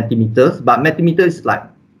the Mentimeters. But Mentimeter is like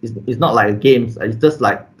it's not like a game. It's just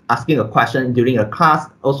like asking a question during a class.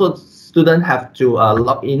 Also, students have to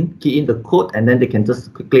log in, key in the code, and then they can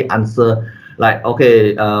just quickly answer like,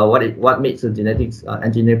 okay, what makes the genetics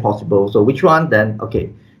engineering possible? So which one? Then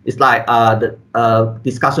okay, it's like the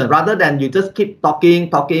discussion rather than you just keep talking,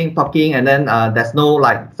 and then there's no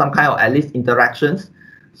like some kind of at least interactions,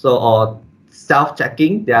 so or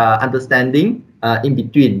self-checking their understanding in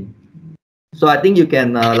between. So I think you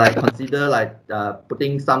can like consider like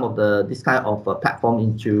putting some of this kind of platform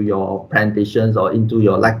into your presentations or into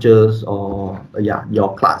your lectures or yeah,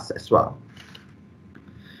 your class as well.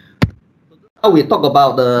 Now we talk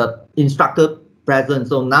about the instructor presence.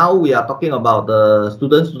 So now we are talking about the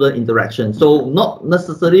student-student interaction. So not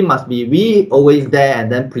necessarily must be we always there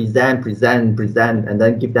and then present, and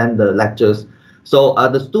then give them the lectures. So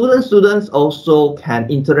the students also can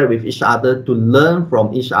interact with each other to learn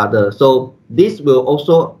from each other. So this will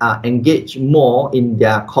also engage more in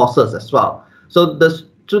their courses as well. So the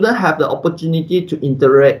students have the opportunity to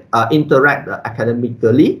interact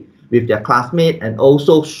academically with their classmates and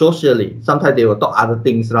also socially. Sometimes they will talk other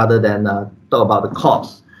things rather than talk about the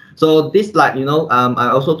course. So this, like, you know, I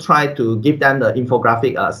also try to give them the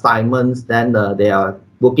infographic assignments. Then they are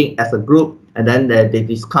working as a group, and then they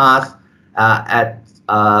discuss at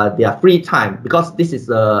their free time, because this is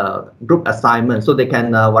a group assignment. So they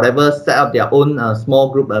can whatever set up their own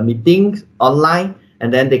small group meetings online,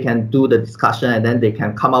 and then they can do the discussion, and then they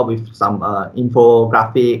can come up with some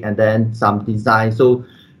infographic and then some design. So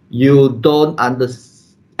you don't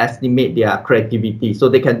underestimate their creativity. So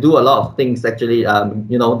they can do a lot of things actually.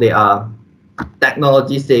 You know, they are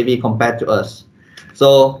technology savvy compared to us.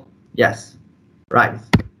 So yes, right.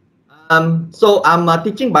 So I'm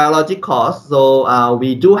teaching biology course. So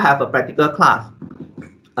we do have a practical class.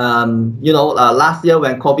 You know, last year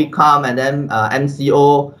when COVID come and then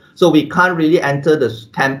MCO, so we can't really enter the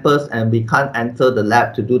campus and we can't enter the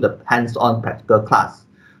lab to do the hands-on practical class.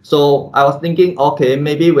 So I was thinking, okay,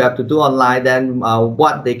 maybe we have to do online, then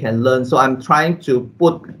what they can learn. So I'm trying to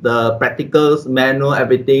put the practicals, manual,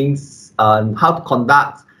 everything, how to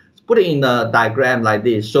conduct, put it in a diagram like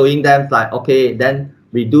this, showing them like, okay, then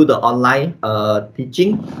we do the online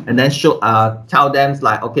teaching, and then tell them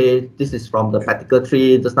like, okay, this is from the practical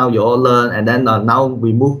 3, just now you all learn, and then now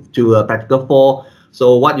we move to practical 4.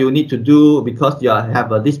 So what you need to do, because you have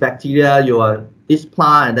this bacteria, this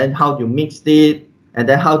plant, and then how you mix it, and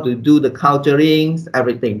then how to do the culturings,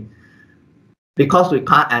 everything. Because we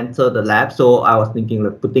can't enter the lab, so I was thinking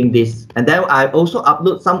of putting this. And then I also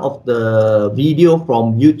upload some of the video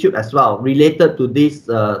from YouTube as well, related to this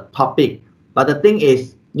topic. But the thing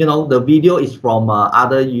is, you know, the video is from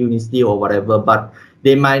other university or whatever, but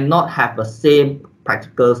they might not have the same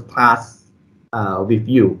practical class with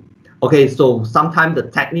you. Okay, so sometimes the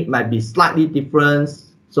technique might be slightly different.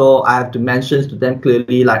 So I have to mention to them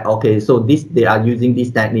clearly, like, okay, so they are using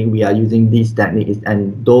this technique, we are using this technique,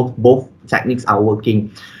 and both techniques are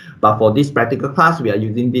working. But for this practical class, we are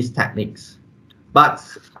using these techniques. But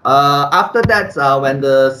after that, when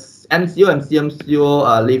the MCO and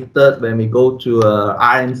CMCO lifted, when we go to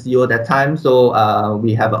RMCO that time, so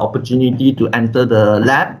we have an opportunity to enter the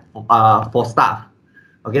lab for staff.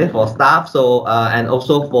 Okay, for staff. So and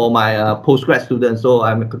also for my postgrad students. So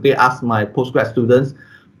I'm quickly ask my postgrad students,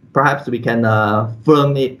 perhaps we can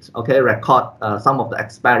film it, okay, record some of the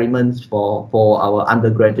experiments for our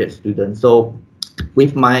undergraduate students. So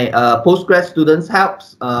with my postgrad students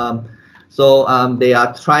helps, they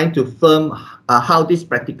are trying to film how these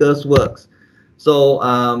practicals works. So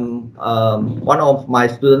one of my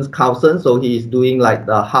students, Carlson, so he is doing like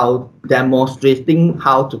demonstrating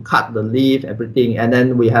how to cut the leaf, everything. And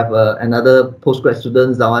then we have another postgrad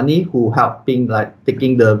student, Zawani, who helping like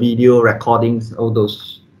taking the video recordings, all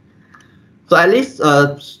those. So at least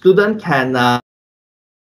student can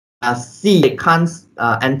see. They can't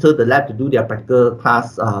enter the lab to do their practical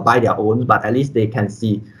class by their own, but at least they can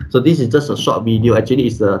see. So this is just a short video. Actually,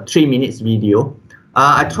 it's a 3 minutes video.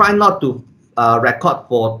 I try not to record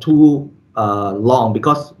for too long,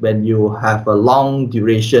 because when you have a long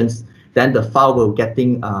durations, then the file will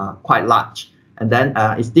getting quite large, and then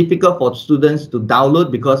it's difficult for students to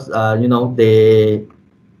download, because you know, they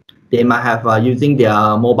might have using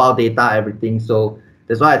their mobile data, everything. So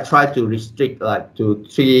that's why I try to restrict like to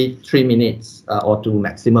 3 minutes or to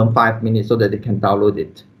maximum 5 minutes, so that they can download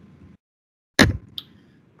it.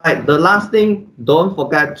 Right, the last thing, don't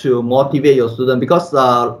forget to motivate your student, because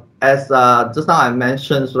as just now I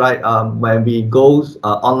mentioned, right, when we go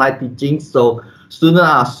online teaching, so students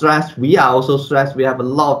are stressed, we are also stressed, we have a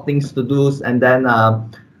lot of things to do, and then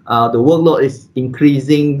the workload is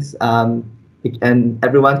increasing, and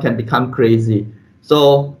everyone can become crazy.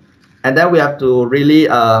 So, and then we have to really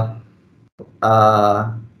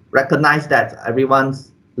recognize that everyone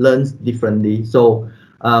learns differently. So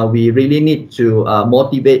we really need to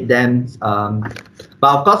motivate them.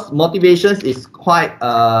 But of course, motivation is quite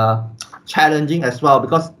challenging as well,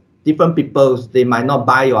 because different people, they might not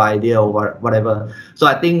buy your idea or whatever. So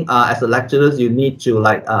I think as a lecturer, you need to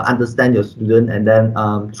like understand your student, and then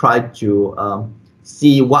try to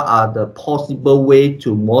see what are the possible way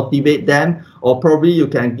to motivate them, or probably you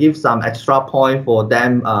can give some extra point for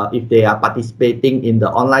them if they are participating in the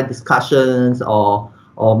online discussions, or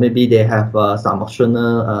maybe they have some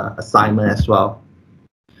optional assignment as well.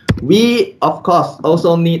 We of course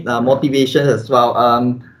also need motivation as well.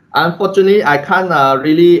 Unfortunately, I can't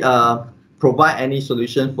really provide any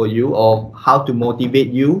solution for you or how to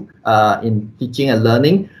motivate you in teaching and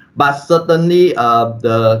learning, but certainly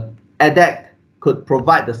the ADeC could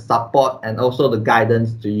provide the support and also the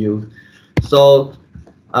guidance to you. So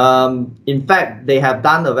in fact, they have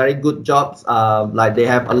done a very good job. Like they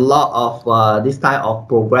have a lot of this kind of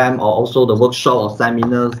program, or also the workshop or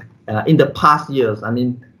seminars in the past years. I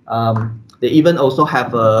mean, they even also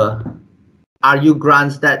have RU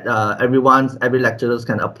grants that every lecturers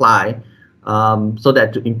can apply, so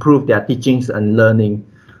that to improve their teachings and learning.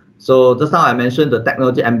 So just now I mentioned the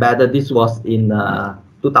technology embedded. This was in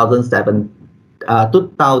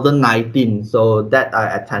 2019. So that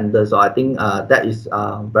I attended. So I think that is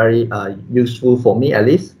very useful for me at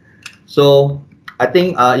least. So I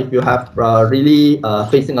think if you have really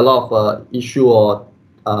facing a lot of issue or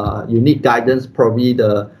you need guidance, probably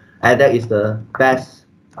the ADeC is the best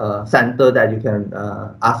center that you can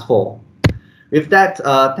ask for. With that,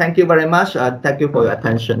 thank you very much. Thank you for your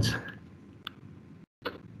attention.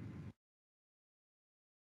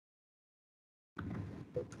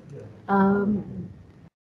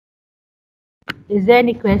 Is there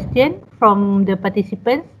any question from the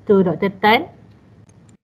participants to Dr. Tan?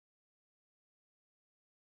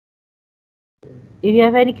 If you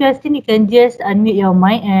have any question, you can just unmute your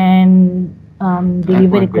mic and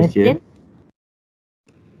deliver the question.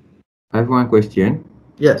 I have one question.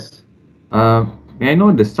 Yes. May I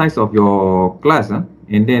know the size of your class, and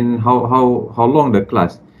then how long the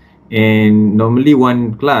class? And normally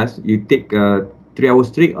one class you take 3 hours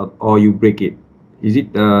straight, or you break it? Is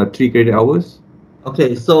it 3 credit hours?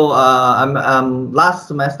 Okay, so last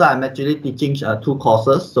semester I'm actually teaching 2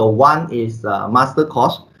 courses. So one is master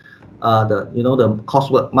course, the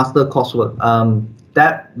coursework, master coursework.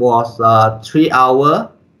 That was 3 hours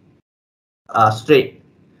straight.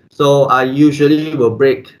 So I usually will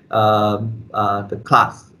break the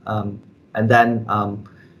class, and then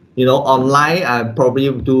online I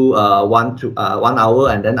probably do 1 hour,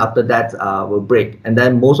 and then after that we'll break, and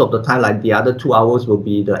then most of the time, like the other 2 hours, will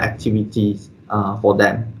be the activities for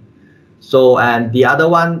them. So, and the other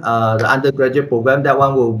one, the undergraduate program, that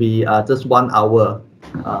one will be just 1 hour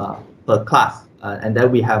per class, and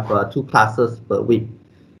then we have 2 classes per week.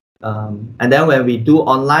 And then when we do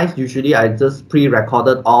online, usually I just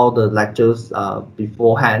pre-recorded all the lectures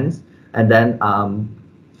beforehand, and then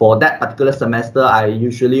for that particular semester, I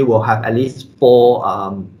usually will have at least 4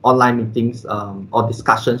 online meetings or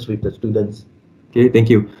discussions with the students. Okay, thank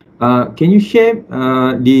you. Can you share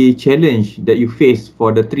the challenge that you face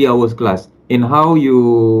for the 3 hours class, and how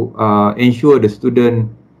you ensure the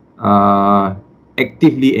student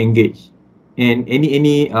actively engaged, and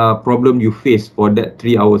any problem you face for that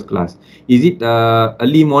 3 hours class? Is it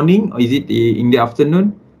early morning, or is it in the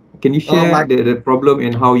afternoon? Can you share the problem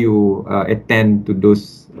and how you attend to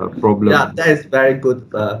those problems? Yeah, that is very good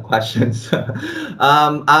questions.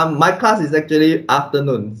 My class is actually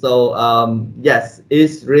afternoon, so yes,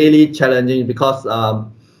 it's really challenging because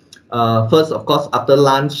first, of course, after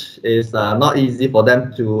lunch is not easy for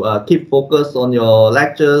them to keep focus on your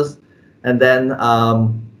lectures, and then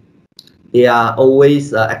they are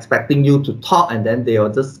always expecting you to talk, and then they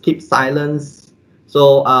will just keep silence.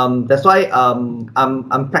 So that's why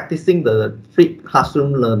I'm practicing the flipped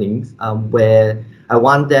classroom learnings, where I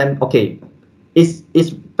want them. Okay, it's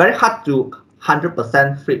very hard to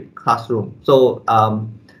 100% flip classroom. So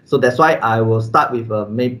so that's why I will start with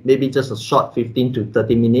maybe just a short 15 to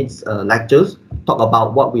 30 minutes lectures, talk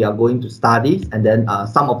about what we are going to study, and then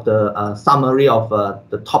some of the summary of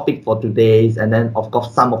the topic for today's, and then of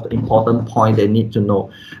course some of the important points they need to know.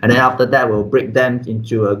 And then after that, we'll break them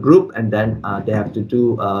into a group, and then they have to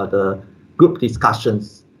do the group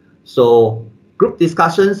discussions. So group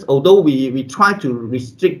discussions, although we try to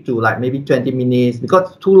restrict to like maybe 20 minutes,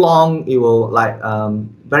 because too long it will like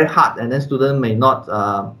very hard, and then students may not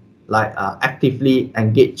actively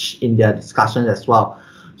engage in their discussions as well.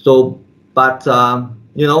 So but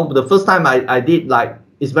the first time I did, like,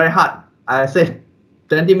 it's very hard. I said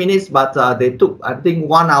 20 minutes, but they took, I think,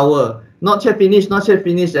 1 hour, not yet finished, not yet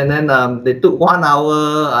finished. And then they took 1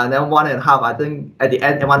 hour and then 1.5, I think at the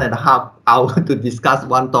end, 1.5 hour to discuss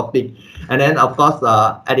one topic. And then of course,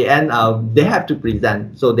 at the end, they have to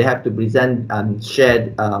present. So they have to present and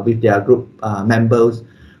share with their group members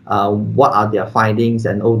what are their findings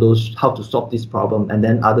and all those, how to solve this problem. And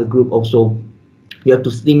then other group also, you have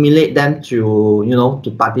to stimulate them to, you know,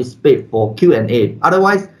 to participate for Q&A.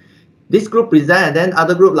 Otherwise, this group present and then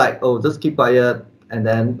other group like, oh, just keep quiet. And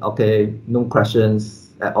then, okay, no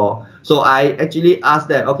questions at all. So I actually asked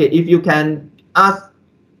them, okay, if you can ask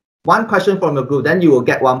one question from a group, then you will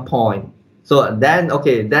get 1 point. So then,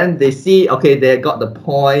 okay, then they see, okay, they got the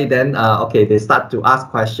point. Then, okay, they start to ask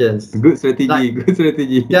questions. Good strategy, like, good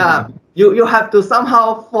strategy. Yeah, you have to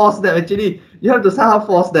somehow force them. Actually, you have to somehow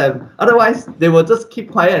force them. Otherwise, they will just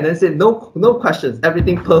keep quiet and then say no questions.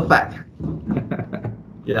 Everything perfect.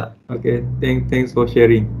 Yeah. Okay. Thanks for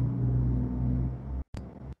sharing.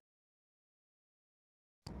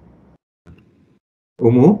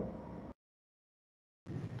 Umu,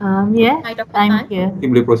 Yes, Hi, Dr. I'm Tan. here. kita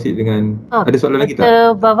boleh proceed dengan ada soalan lagi tak?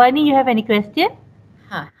 Dr. Bhavani, you have any question?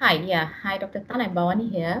 Hi, Dr. Tan. I'm Bawani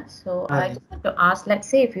here. So Hi. I just want to ask, let's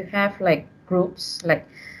say if you have like groups, like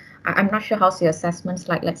I'm not sure how's your assessments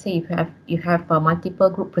like. Let's say you have multiple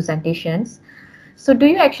group presentations. So do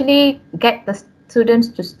you actually get the students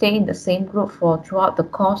to stay in the same group for throughout the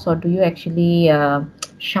course, or do you actually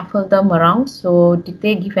shuffle them around? So did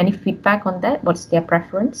they give any feedback on that? What's their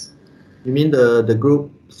preference? You mean the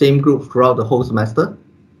same group throughout the whole semester?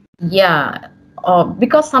 Yeah, or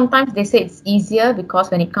because sometimes they say it's easier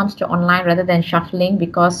because when it comes to online rather than shuffling,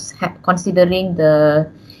 because considering the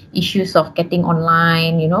issues of getting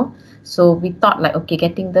online, you know, so we thought like, okay,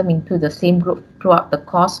 getting them into the same group throughout the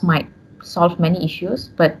course might solve many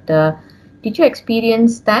issues. But did you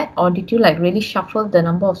experience that, or did you like really shuffle the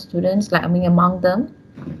number of students, like, I mean, among them?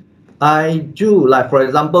 I do, like for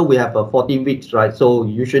example, we have 14 weeks, right? So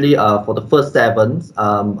usually for the first 7,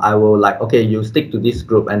 I will like, okay, you stick to this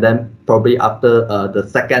group, and then probably after the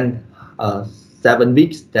second 7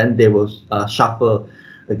 weeks, then they will shuffle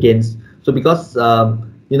against. So because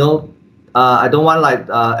you know, I don't want like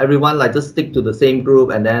everyone like just stick to the same group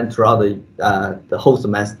and then throughout the whole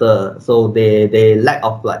semester. So they lack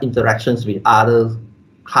of like interactions with other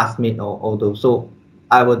classmates or all those. So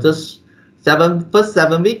I will just first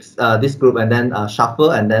 7 weeks this group, and then shuffle,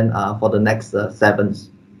 and then for the next 7.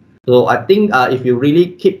 So I think if you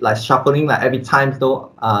really keep like shuffling like every time, though,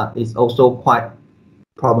 it's also quite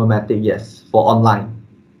problematic. Yes, for online.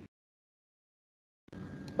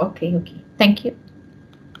 Okay, thank you.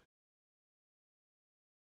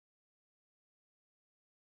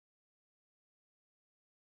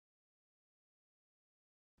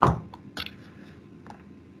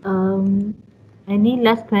 Any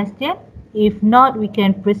last question? If not, we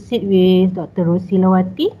can proceed with Dr.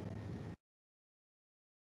 Rosilawati.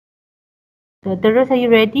 Dr. Ros, are you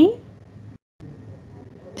ready?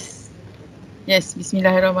 Yes,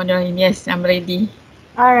 Bismillahirrahmanirrahim. Yes, I'm ready.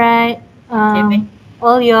 All right.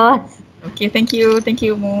 All yours. Okay, thank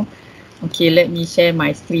you, Mo. Okay, let me share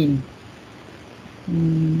my screen.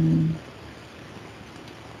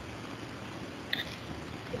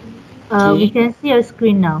 We can see your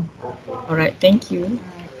screen now. All right, thank you.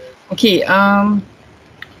 Okay,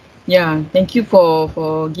 yeah, thank you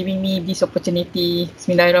for giving me this opportunity.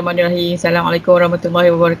 Bismillahirrahmanirrahim. Assalamualaikum warahmatullahi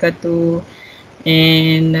wabarakatuh.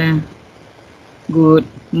 And good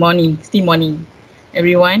morning, still morning,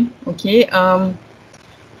 everyone. Okay,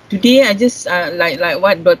 today I just like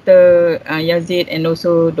what Dr. Yazed and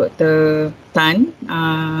also Dr. Tan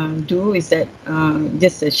do is that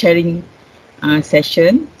just a sharing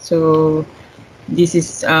session. So this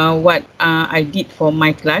is what I did for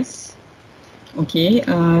my class. Okay,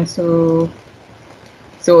 so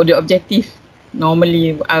the objective,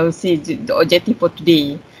 normally I will say the objective for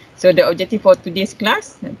today. So the objective for today's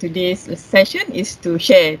class, today's session is to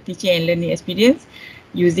share teaching and learning experience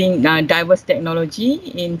using diverse technology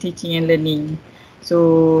in teaching and learning.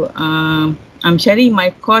 So I'm sharing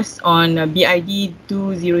my course on BID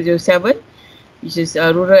 2007, which is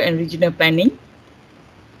Rural and Regional Planning.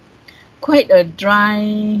 Quite a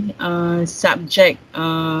dry subject,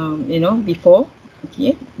 you know, before,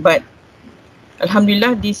 okay, but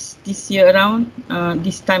Alhamdulillah this year around,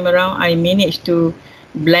 this time around, I managed to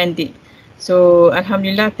blend it. So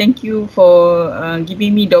Alhamdulillah, thank you for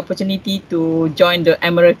giving me the opportunity to join the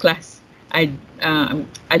Emerald class. I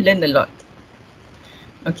learned a lot.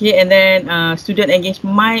 Okay, and then student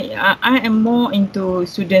engagement. I am more into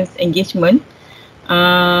students engagement.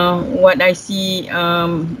 What I see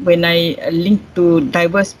when I link to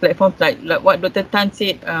diverse platforms, like what Dr. Tan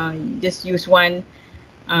said, just use one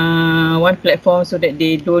one platform so that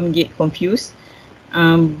they don't get confused.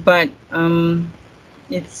 But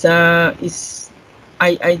it's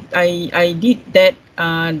I did that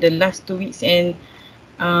the last 2 weeks, and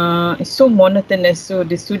it's so monotonous. So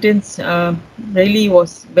the students really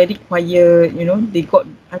was very quiet. You know, they got,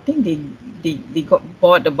 I think they got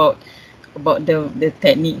bored about the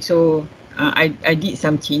technique. So I did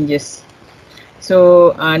some changes.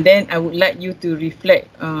 So then I would like you to reflect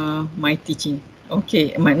my teaching.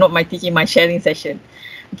 Okay, not my teaching, my sharing session.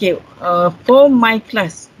 Okay, for my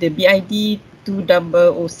class, the BID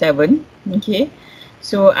 2007. Okay,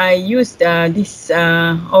 so I used this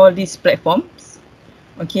all these platforms.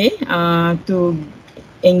 Okay, to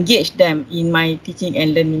engage them in my teaching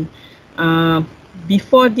and learning.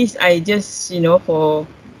 Before this, I just, for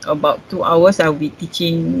about 2 hours, I'll be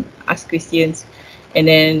teaching, ask questions, and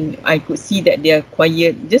then I could see that they are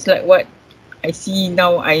quiet, just like what I see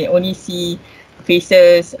now. I only see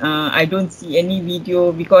faces. I don't see any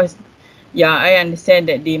video because, yeah, I understand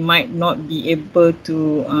that they might not be able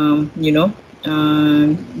to,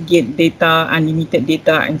 get data, unlimited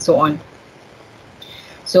data, and so on.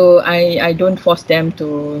 So I don't force them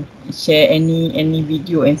to share any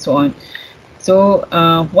video and so on. So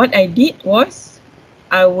what I did was,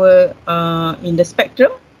 I will in the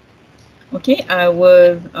Spectrum, okay, I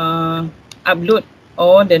will upload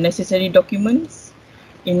all the necessary documents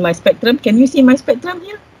in my Spectrum. Can you see my Spectrum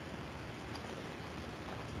here?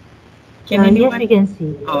 Can anyone? Yes, we can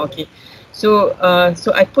see. Oh, okay. So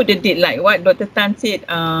so I put the date like what Dr. Tan said,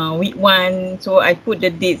 week 1. So I put the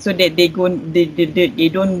date so that they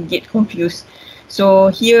don't get confused. So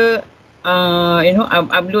here, I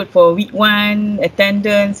upload for week 1,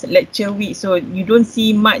 attendance, lecture week. So you don't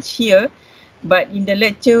see much here, but in the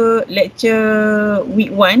lecture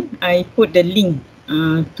week 1, I put the link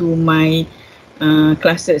to my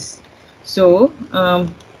classes. So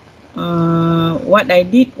what I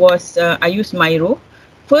did was, I used Miro.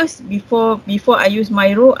 First, before I use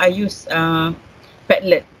Miro, I use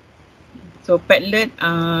Padlet. So Padlet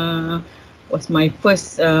was my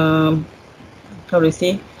first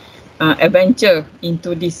adventure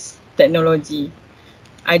into this technology.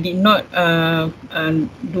 I did not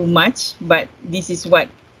do much, but this is what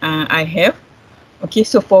I have. Okay,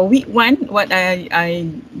 so for week 1, what I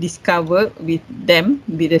discovered with them,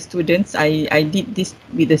 with the students, I did this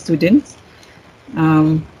with the students.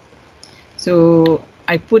 So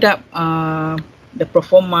I put up the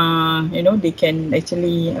proforma, they can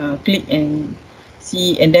actually click and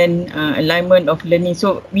see, and then alignment of learning.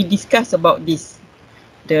 So we discuss about this,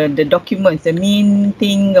 the documents, the main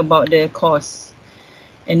thing about the course,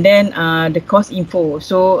 and then the course info.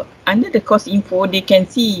 So under the course info, they can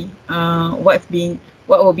see what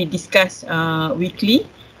will be discussed weekly,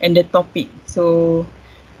 and the topic. So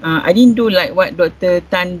I didn't do like what Dr.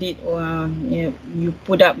 Tan did, you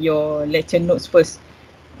put up your lecture notes first.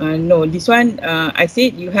 No, this one, I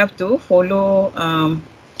said you have to follow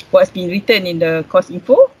what's been written in the course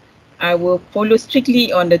info. I will follow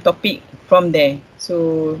strictly on the topic from there,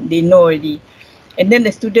 so they know already. And then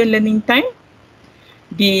the student learning time,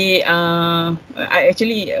 I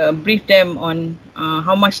actually brief them on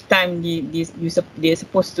how much time they're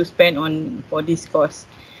supposed to spend for this course.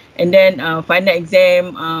 And then final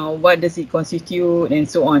exam, what does it constitute, and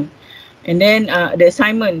so on. And then the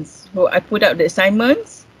assignments. So I put up the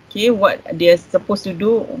assignments, okay, what they're supposed to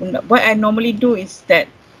do. What I normally do is that,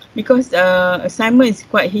 because assignment is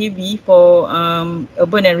quite heavy for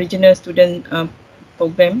urban and regional student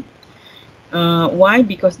program. Why?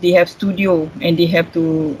 Because they have studio, and they have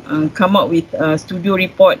to come up with a studio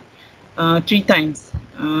report 3 times.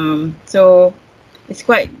 So it's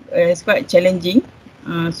quite challenging.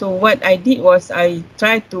 So what I did was, I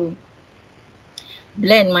tried to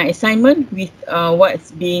blend my assignment with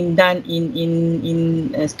what's being done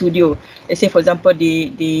in studio. Let's say, for example,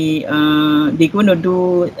 they're going to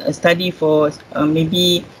do a study for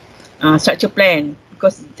maybe structure plan,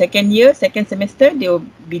 because second semester they will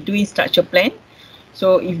be doing structure plan.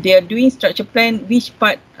 So if they are doing structure plan, which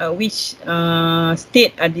part, which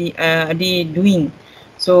state are they doing?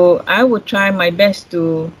 So I will try my best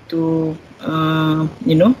to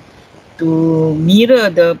mirror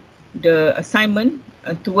the assignment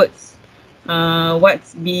towards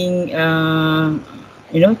what's being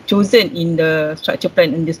chosen in the structure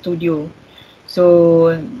plan in the studio.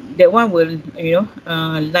 So that one will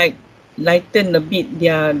lighten a bit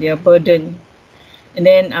their burden. And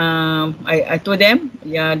then I told them,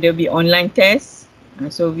 there'll be online tests.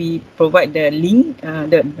 So we provide the link,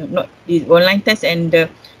 the online test, and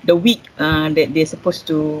the week that they're supposed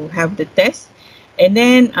to have the test. And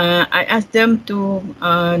then I asked them to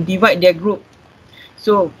divide their group.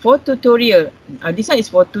 So for tutorial, this one is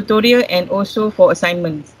for tutorial and also for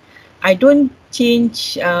assignments. I don't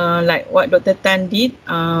change like what Dr. Tan did.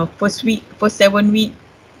 First 7 week,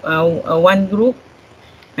 one group.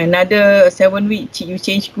 Another 7 week you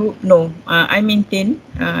change group. No, I maintain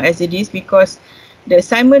as it is, because the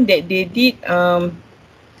assignment that they did,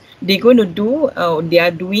 they're going to do, they are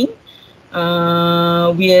doing,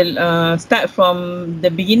 will start from the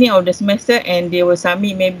beginning of the semester, and they will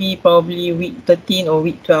submit maybe probably week 13 or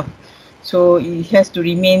week 12. So it has to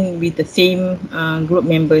remain with the same group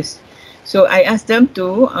members. So I asked them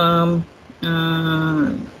to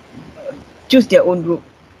choose their own group.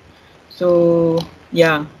 So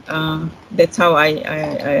yeah, that's how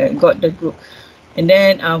I got the group. And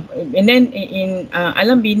then in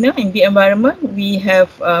Alam Bina, in the environment, we have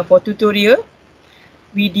for tutorial,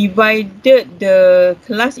 we divided the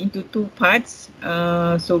class into 2 parts.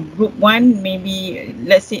 So group 1, maybe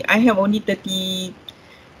let's say I have only 30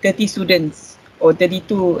 students or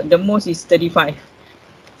 32, the most is 35.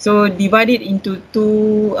 So divided into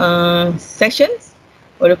 2 sessions.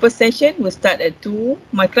 For the first session will start at 2.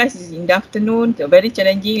 My class is in the afternoon, so very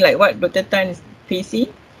challenging, like what Dr. Tan is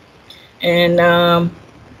facing. And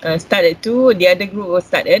start at 2. The other group will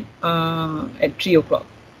start at 3 o'clock.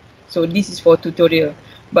 So this is for tutorial.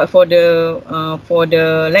 But for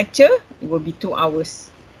the lecture, it will be 2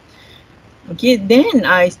 hours. Okay, then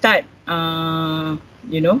I start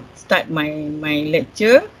start my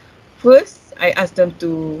lecture. First, I ask them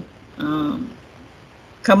to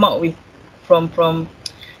come up with from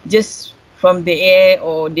just from the air,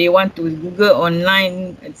 or they want to Google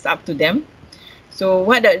online, it's up to them. So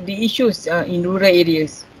what are the issues in rural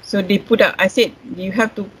areas? So they put up, I said, you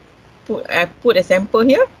have to put a sample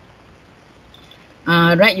here.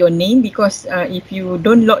 Write your name, because if you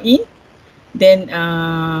don't log in, then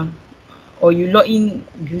or you log in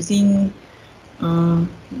using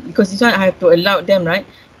because this one I have to allow them, right?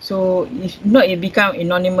 So if not, it become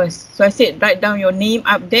anonymous. So I said, write down your name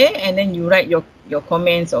up there, and then you write your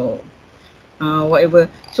comments or whatever.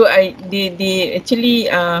 So they actually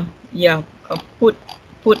put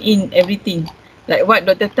in everything, like what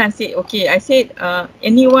Dr. Tan said. Okay, I said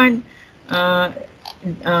anyone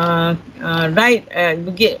write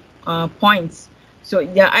you get points. So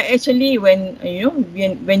yeah, I actually, when you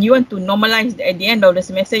want to normalize at the end of the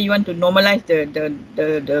semester, you want to normalize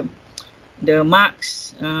the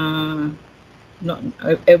marks, not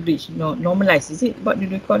average, no, normalize, is it? What do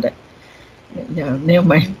we call that? Yeah, never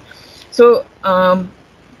mind. So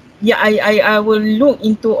yeah, I will look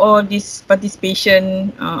into all this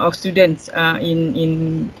participation of students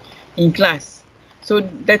in class. So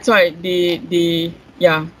that's why they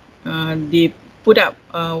put up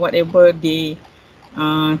whatever they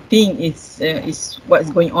think is what's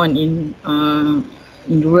going on in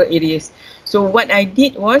rural areas. So what I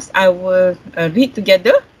did was, I will read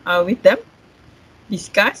together with them,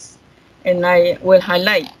 discuss, and I will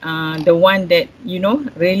highlight the one that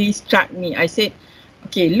really struck me. I said,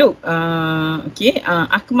 okay, look,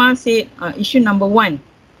 Akmal said issue number 1.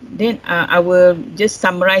 Then I will just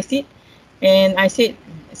summarize it, and I said,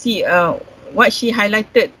 see what she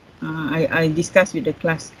highlighted. I discussed with the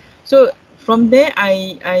class. So from there,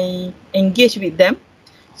 I engage with them,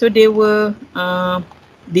 so they will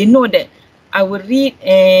they know that I will read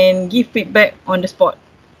and give feedback on the spot.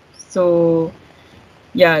 So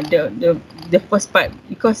yeah, the first part,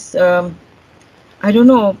 because I don't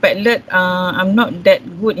know, Padlet, I'm not that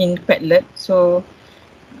good in Padlet, so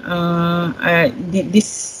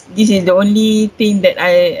this is the only thing that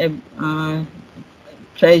I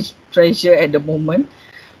treasure at the moment.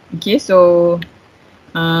 Okay, so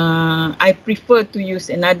I prefer to use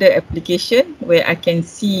another application where I can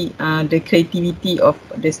see the creativity of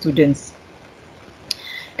the students.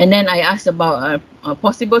 And then I asked about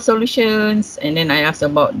possible solutions, and then I asked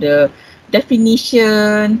about the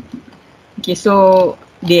definition. Okay, so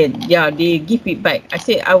they give feedback. I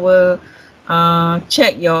said I will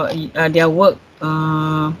check their work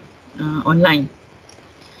online.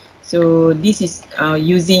 So this is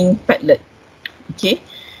using Padlet. Okay,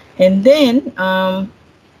 and then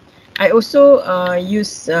I also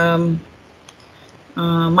use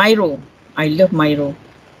Miro. I love Miro.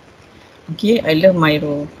 Okay, I love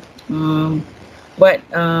Miro. But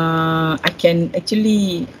I can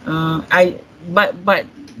actually but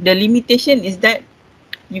the limitation is that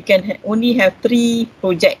you can only have 3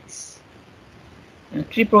 projects.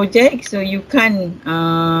 3 projects, so you can't.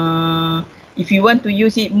 If you want to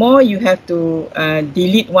use it more, you have to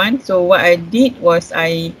delete one. So what I did was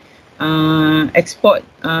I export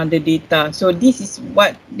the data. So this is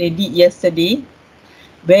what they did yesterday.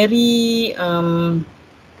 Very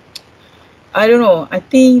I don't know. I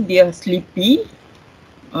think they are sleepy.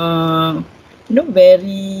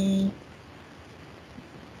 Very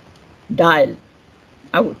dull.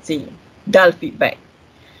 I would say dull feedback.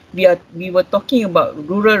 We were talking about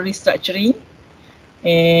rural restructuring,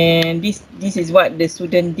 and this is what the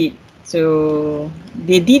student did. So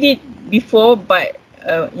they did it before, but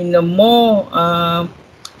in a more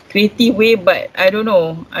creative way. But I don't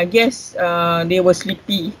know. I guess they were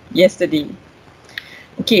sleepy yesterday.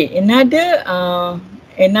 Okay, another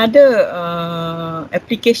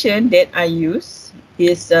application that I use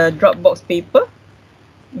is Dropbox Paper.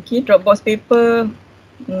 Okay, Dropbox Paper.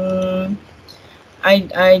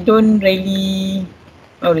 I don't really,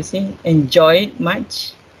 how to say, enjoy it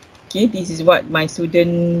much. Okay, this is what my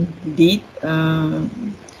student did.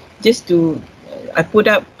 Just to, I put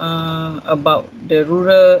up about the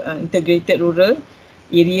rural integrated rural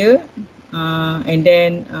area, and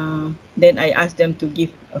then I asked them to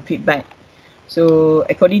give a feedback. So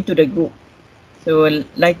according to the group, so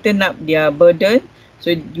lighten up their burden.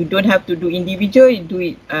 So you don't have to do individual, you do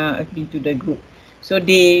it according to the group. So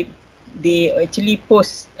they actually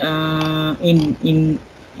post in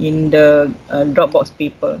the Dropbox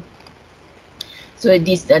paper. So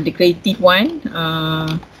this the creative one.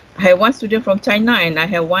 I have one student from China and I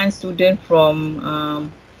have one student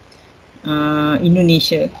from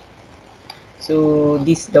Indonesia. So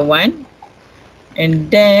this is the one.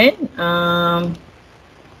 And then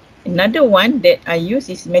another one that I use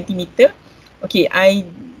is Mentimeter. Okay, I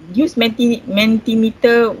use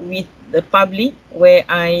Mentimeter with the public where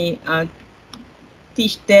I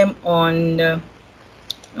teach them on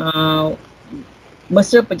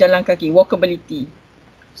mesra pejalan kaki, walkability.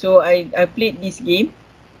 So I played this game.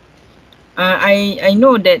 I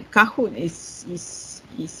know that Kahoot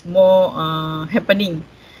is more happening,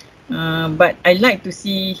 but I like to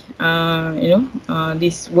see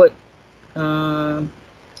this word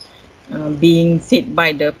being said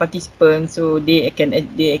by the participants, so they can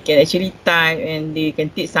actually type and they can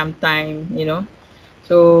take some time,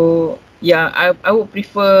 So yeah, I would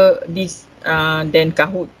prefer this than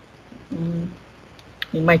Kahoot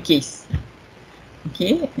in my case.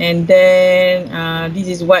 Okay, and then this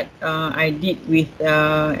is what I did with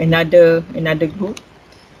another group.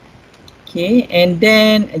 Okay, and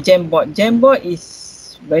then Jamboard. Jamboard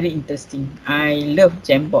is very interesting. I love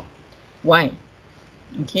Jamboard. Why?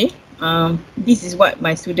 Okay, this is what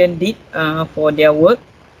my student did for their work.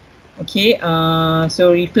 Okay,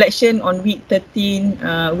 so reflection on week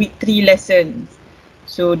 13, week 3 lessons.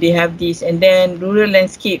 So they have this, and then rural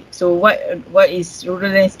landscape. So what is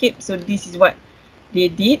rural landscape? So this is what they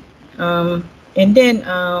did. And then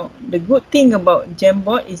the good thing about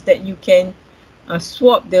Jamboard is that you can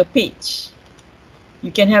swap the page.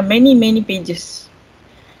 You can have many pages,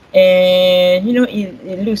 and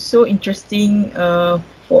it looks so interesting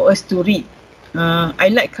for us to read. I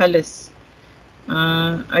like colors.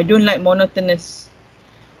 I don't like monotonous.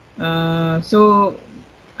 So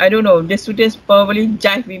I don't know, the students probably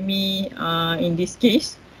jive with me in this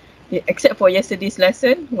case, except for yesterday's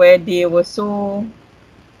lesson where they were so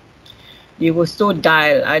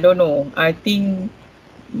dull. I don't know, I think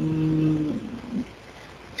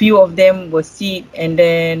few of them were sick, and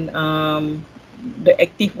then the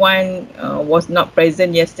active one was not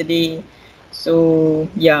present yesterday. So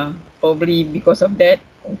yeah, probably because of that,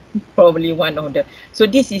 probably one of the, so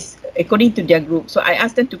this is according to their group. So I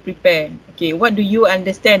asked them to prepare, okay, what do you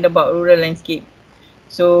understand about rural landscape?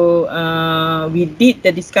 So we did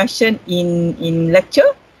the discussion in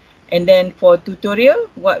lecture, and then for tutorial,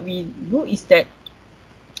 what we do is that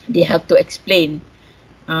they have to explain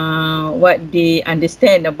what they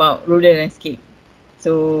understand about rural landscape.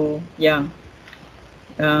 So yeah,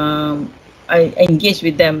 I engage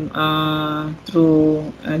with them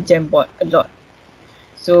through Jamboard a lot.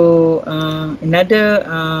 So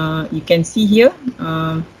another, you can see here,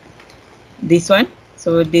 this one.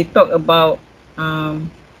 So they talk about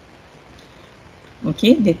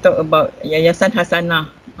okay, they talk about Yayasan Hasanah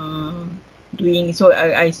doing. So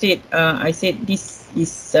I said this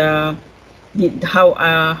is how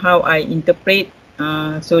I interpret.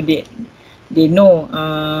 So they know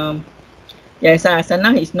Yayasan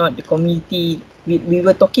Hasanah is not the community. We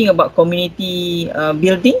were talking about community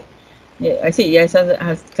building. I said Yayasan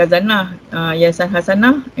Khazanah, Yayasan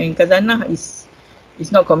Hasanah and Khazanah is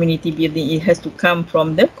not community building. It has to come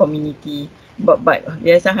from the community. But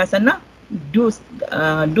Yayasan Hasanah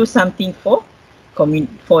do something for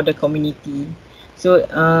the community. So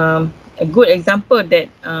a good example that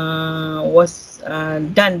was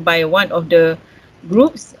done by one of the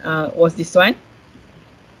groups was this one.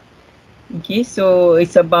 Okay, so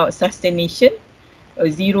it's about sustaination.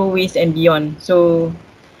 zero waste and beyond. So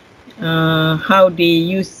how they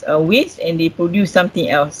use waste and they produce something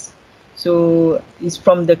else. So it's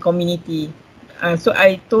from the community. So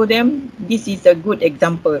I told them this is a good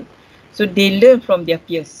example. So they learn from their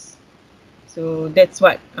peers. So that's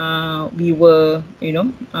what we were,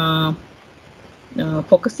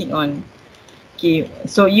 focusing on. Okay,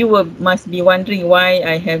 so you must be wondering why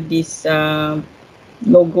I have this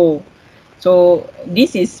logo. So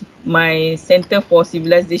this is my Center for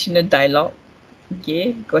Civilizational Dialogue.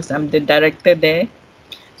 Okay, because I'm the director there.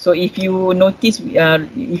 So if you notice,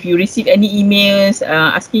 if you receive any emails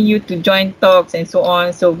asking you to join talks and so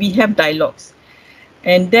on, so we have dialogues.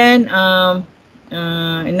 And then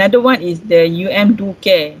another one is the Do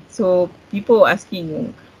Care. So people are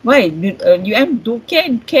asking, why Do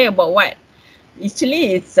care about what?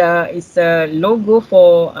 Actually, it's a logo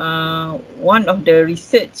for one of the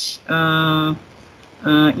research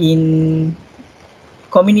in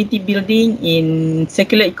community building in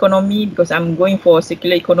circular economy, because I'm going for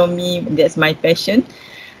circular economy. That's my passion.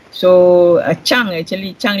 So Chang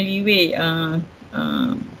Liwei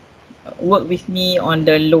work with me on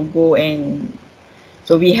the logo, and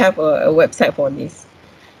so we have a website for this.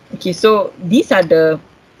 Okay, so these are the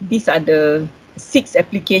 6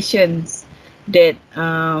 applications that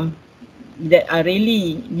that are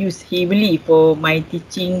really used heavily for my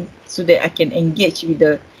teaching, so that I can engage with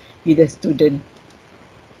the student.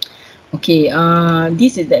 Okay,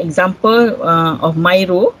 this is the example of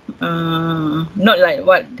Miro. Not like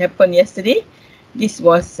what happened yesterday. This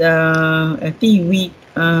was I think week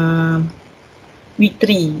 3.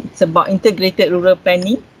 It's about integrated rural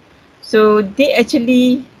planning. So they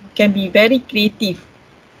actually can be very creative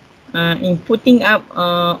in putting up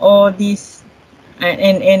all these,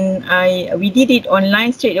 and we did it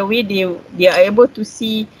online straight away. They are able to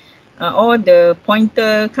see all the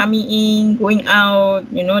pointer coming in, going out,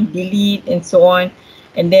 delete and so on.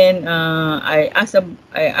 And then I asked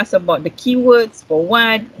about the keywords for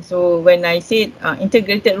what. So when I said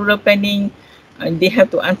integrated rural planning, they have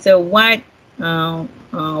to answer what,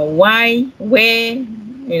 why, where,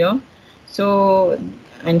 so,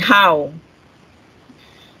 and how.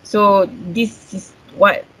 So this is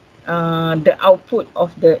what the output of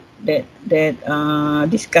that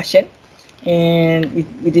discussion, and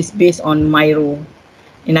it is based on Miro,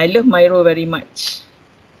 and I love Miro very much.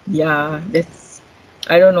 Yeah, that's,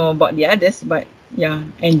 I don't know about the others, but yeah.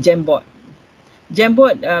 And Jamboard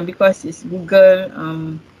because it's Google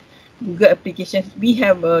applications. We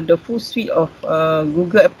have the full suite of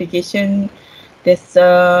Google application. There's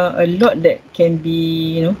a lot that can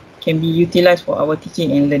be utilized for our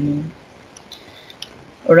teaching and learning.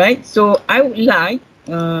 All right, so I would like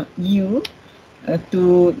you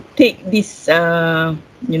to take this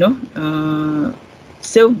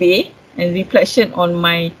survey and reflection on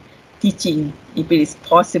my teaching, if it is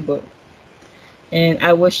possible, and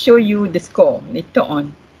I will show you the score later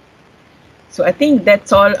on. So I think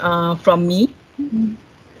that's all from me.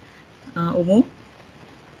 Umu.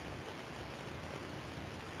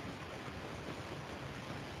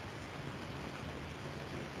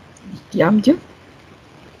 Diam je.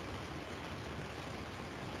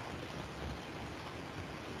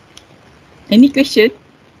 Any question?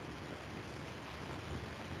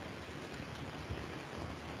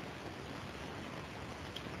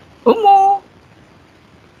 Umu.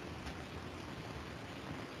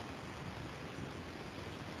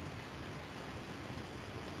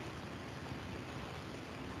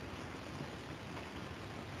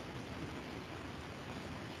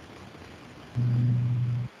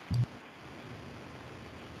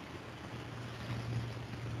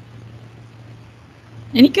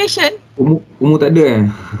 Any question? Umur tak ada kan?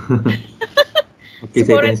 Okey,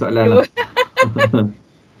 saya tanya soalan lah.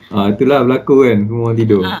 Itulah berlaku kan, semua orang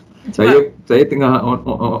tidur. Saya tengah on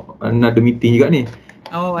another meeting juga ni.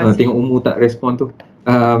 Tengok umur tak respon tu.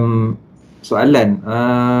 Soalan,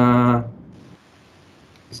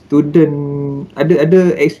 student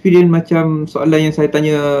ada experience macam soalan yang saya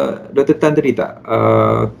tanya Dr. Tan tadi tak?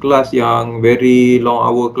 Kelas yang very long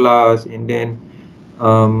hour class, and then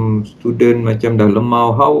student macam dah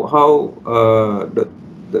lemau. How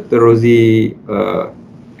Dr. Rosie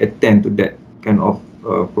attend to that kind of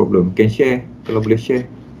problem? Can share, kalau boleh share.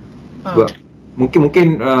 Sebab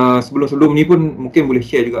mungkin sebelum ni pun mungkin boleh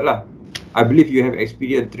share jugalah. I believe you have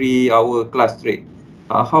experience 3-hour class straight.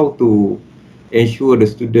 How to ensure the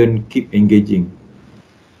student keep engaging?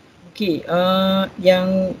 Okay,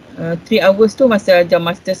 yang 3 hours tu masa ajar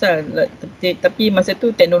masters lah. Tapi masa tu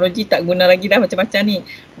teknologi tak guna lagi dah macam-macam ni.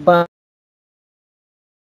 But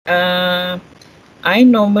I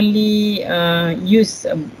normally use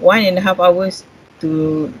 1.5 hours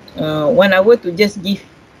 1 hour to just give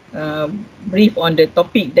brief on the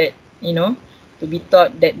topic that to be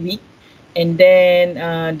taught that week, and then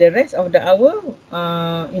the rest of the hour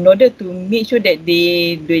in order to make sure that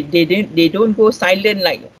they don't go silent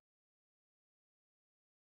like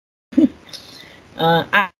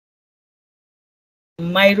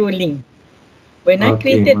Miro link. When I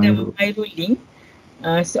created the Miro link,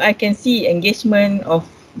 so I can see engagement of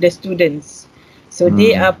the students. So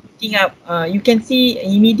they are putting up, you can see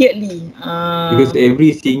immediately. Because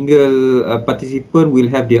every single participant will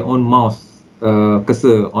have their own mouse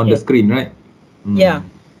cursor on the screen, right? Yeah.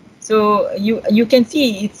 So you can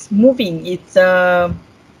see it's moving. It's then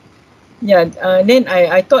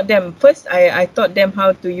I taught them first. I taught them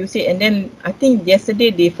how to use it, and then I think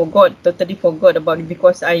yesterday they totally forgot about it,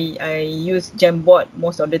 because I use Jamboard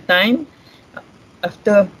most of the time.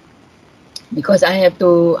 Because I have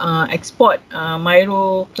to export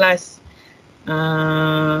Miro class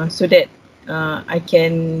so that I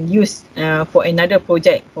can use for another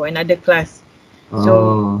project, for another class.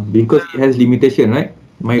 So because it has limitation, right?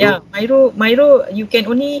 Miro? Yeah, Miro you can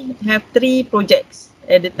only have 3 projects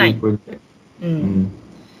at the time.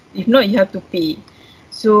 If not, you have to pay.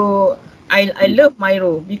 So I love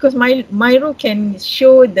Miro because Miro can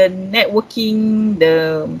show the networking,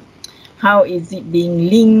 how is it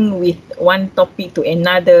being linked with one topic to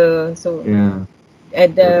another. So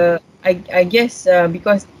I guess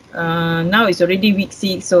because now it's already week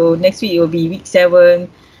 6, so next week it will be week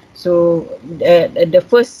 7. So the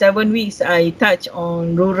first 7 weeks I touch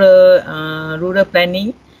on rural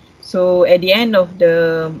planning. So at the end of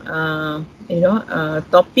the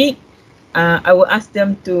topic, I will ask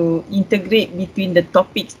them to integrate between the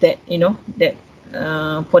topics that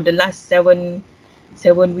for the last 7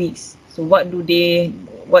 weeks. So what do they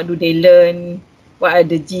learn? What are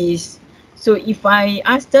the G's? So if I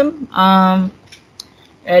ask them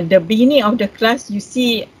at the beginning of the class, you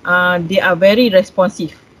see they are very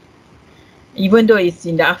responsive, even though it's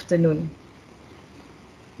in the afternoon.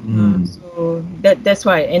 So that's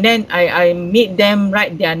why. And then I made them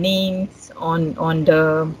write their names on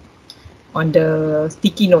the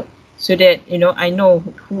sticky note, so that I know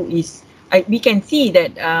who is. We can see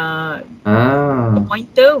that the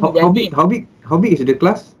pointer with their name. How big is the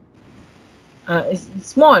class? It's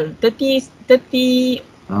small, 30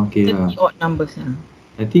 odd numbers.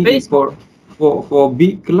 I think for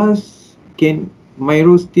big class, can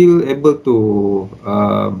Miro still able to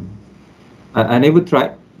I never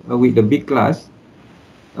tried with the big class.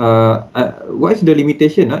 What is the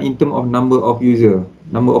limitation in terms of number of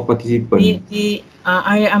participants?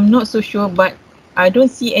 I am not so sure, but I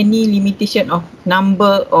don't see any limitation of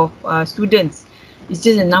number of students. It's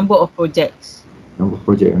just a number of projects. Number of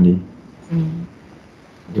projects only.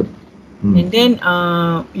 And then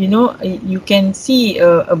you can see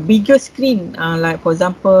a bigger screen, like for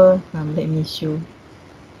example, let me show.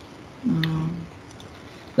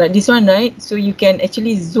 Like this one, right? So you can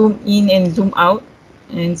actually zoom in and zoom out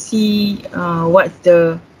and see what's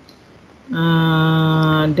the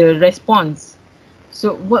response.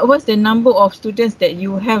 So what's the number of students that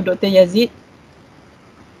you have, Dr. Yazed?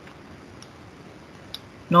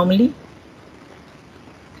 Normally?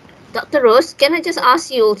 Dr. Rose, can I just ask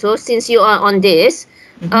you also, since you are on this,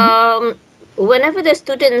 whenever the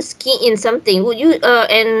students key in something, would you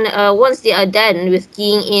once they are done with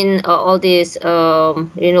keying in all these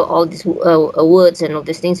all these words and all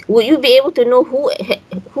these things, would you be able to know who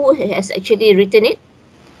has actually written it?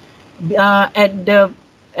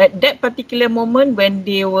 At that particular moment when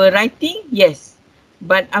they were writing, yes,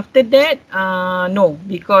 but after that no,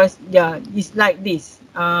 because it's like this.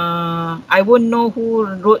 I won't know who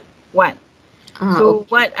wrote what. So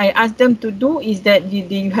what I ask them to do is that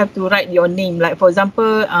you have to write your name. Like for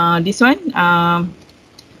example, this one,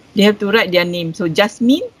 they have to write their name. So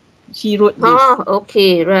Jasmine, she wrote this.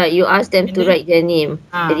 Okay, right. You ask them to write their name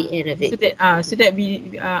at the end of it. So that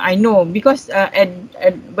I know, because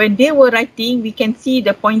when they were writing, we can see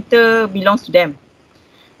the pointer belongs to them.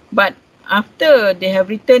 But after they have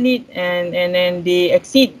written it and then they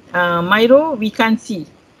exit Miro, we can't see.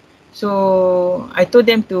 So I told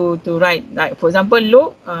them to write, like for example,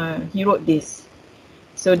 Lo, he wrote this.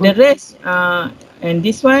 So the rest, and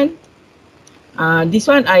this one I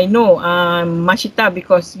know Mashita,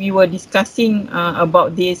 because we were discussing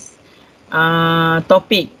about this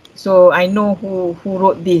topic. So I know who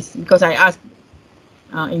wrote this because I asked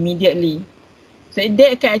immediately. So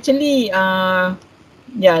they can actually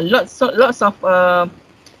lots of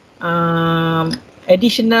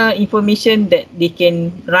additional information that they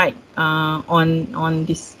can write on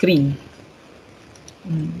this screen.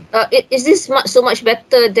 Is this so much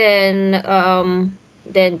better than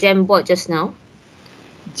Jamboard just now?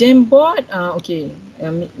 Jamboard, okay.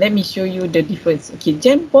 Let me show you the difference. Okay,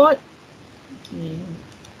 Jamboard. Okay.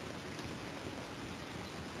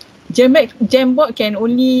 Jamboard can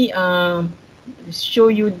only show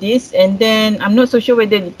you this, and then I'm not so sure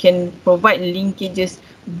whether it can provide linkages.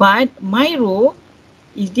 But Miro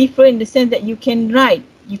is different in the sense that you can write.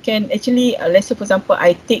 You can actually, let's say for example,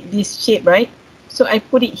 I take this shape, right? So I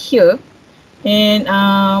put it here, and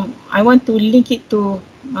I want to link it to,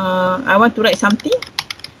 I want to write something.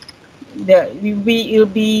 It will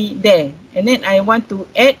be there, and then I want to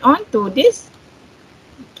add on to this.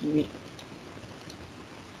 Okay, wait.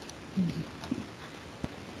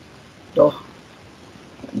 Dah,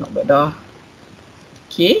 not bad dah.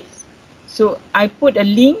 Okay, so I put a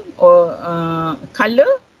link or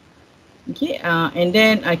color. Okay, and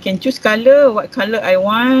then I can choose color, what color I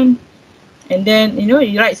want, and then you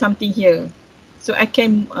write something here, so I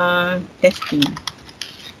can testing.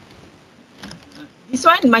 This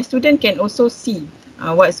one my student can also see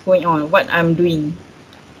what's going on, what I'm doing.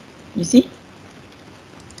 You see?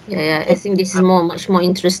 Yeah, I think this is much more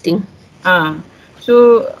interesting.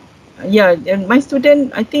 So yeah, my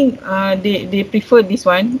student, I think they prefer this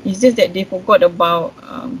one. It's just that they forgot about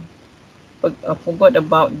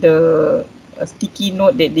the sticky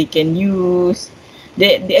note that they can use.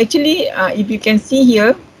 They actually, if you can see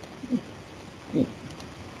here,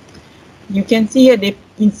 they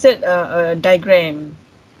insert a diagram,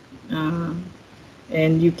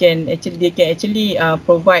 and they can actually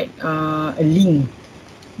provide a link,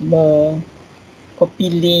 more copy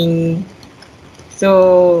link.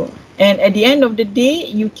 So, and at the end of the day,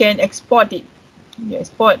 you can export it. You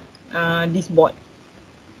export this board.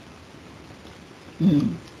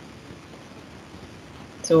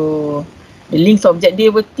 So the links object, they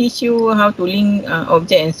will teach you how to link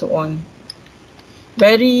object and so on.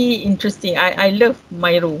 Very interesting. I love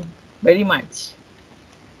Miro very much.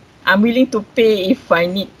 I'm willing to pay if I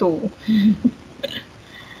need to.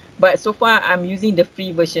 But so far I'm using the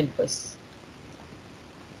free version first.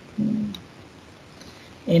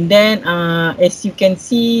 And then as you can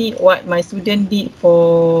see what my student did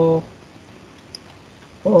for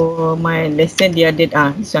my lesson the other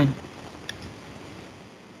this one.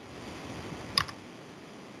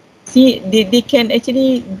 See, they can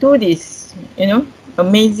actually do this,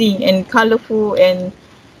 amazing and colorful, and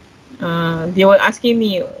they were asking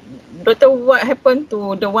me, Doctor, what happened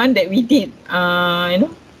to the one that we did,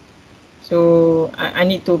 so I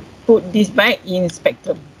need to put this back in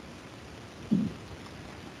Spectrum.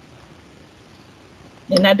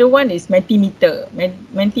 Another one is Mentimeter.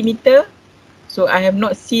 Mentimeter, so I have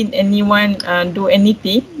not seen anyone do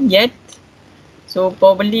anything yet. So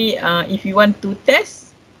probably if you want to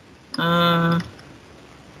test,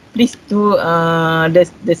 please do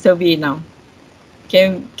the survey now.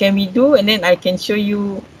 Can we do, and then I can show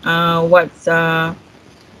you what's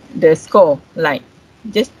the score like.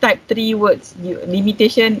 Just type 3 words.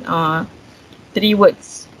 Limitation 3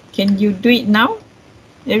 words. Can you do it now,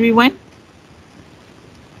 everyone?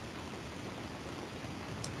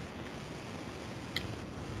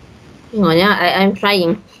 Hang on, yeah, I'm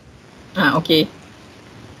trying. Okay.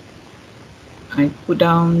 I put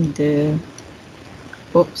down the,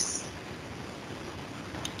 oops.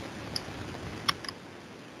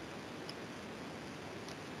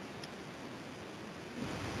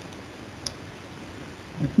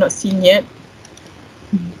 I've not seen yet.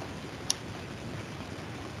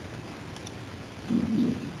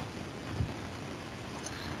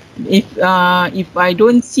 If I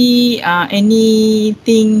don't see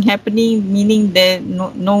anything happening, meaning that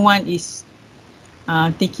no one is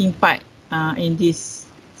taking part in this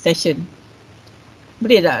session.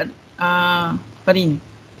 Boleh tak, Farin?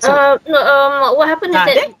 What happened is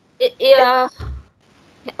that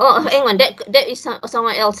hang on, that is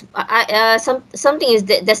someone else. Something is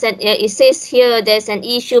that it says here there's an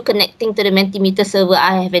issue connecting to the Mentimeter server.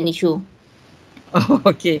 I have an issue. Oh,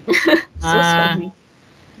 okay. So sorry.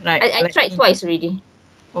 Right. I tried twice already.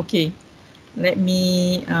 Okay. Let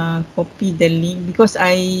me copy the link, because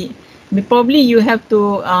probably you have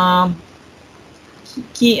to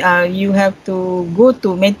you have to go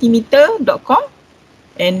to mentimeter.com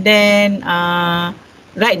and then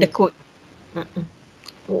write the code.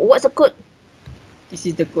 What's the code? This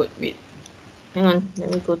is the code. Wait. Hang on, let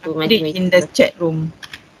me go to Mentimeter. In the chat room.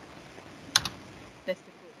 That's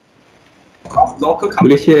the code.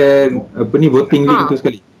 Boleh share apa ni, voting link tu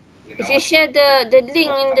sekali. If you share the link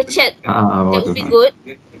in the chat, that would be good.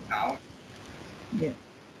 Yeah.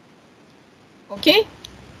 Okay.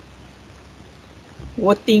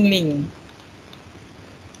 Voting link.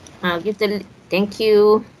 Thank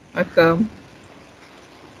you. Welcome.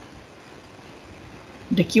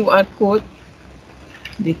 The QR code.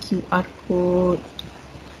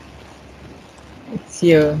 It's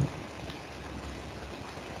here.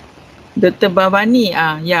 Dr. Bhavani,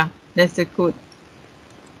 yeah, that's the code.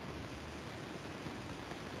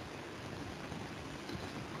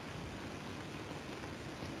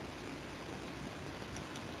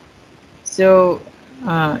 So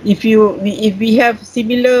if we have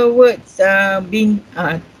similar words being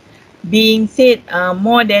said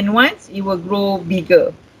more than once, it will grow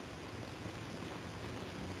bigger.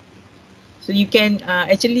 So you can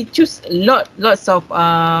actually choose lots of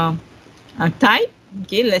type.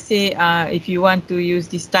 Okay, let's say if you want to use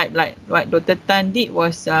this type, like what Dr. Tan did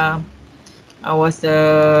was this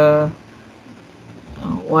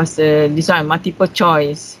one, multiple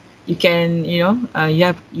choice. You can you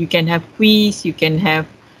can have quiz, you can have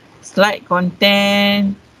slide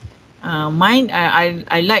content. Mine,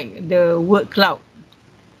 I like the word cloud.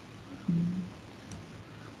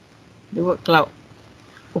 The word cloud,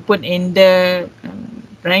 open-ended,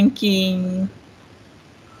 ranking,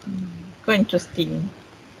 quite interesting.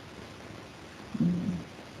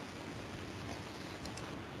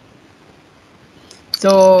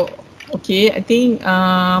 So okay, I think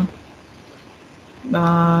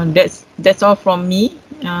that's all from me.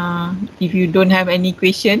 If you don't have any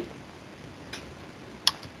question,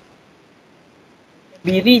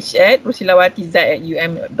 be reached at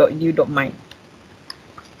rosilawati@um.edu.my.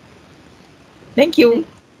 Thank you.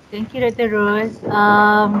 Thank you, Dr. Rose.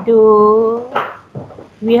 Do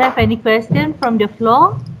we have any question from the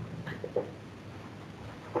floor?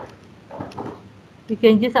 You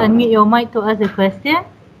can just unmute your mic to ask a question.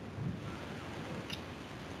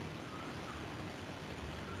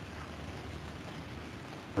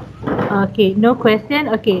 Okay, no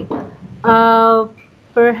question. Okay.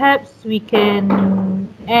 Perhaps we can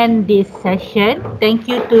end this session.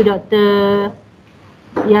 Thank you to Dr.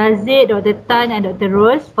 Yazed, Dr. Tan and Dr.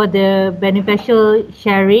 Rose for the beneficial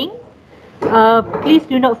sharing. Please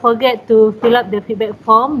do not forget to fill up the feedback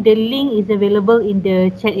form. The link is available in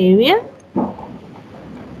the chat area.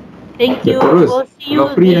 Thank you. We'll see you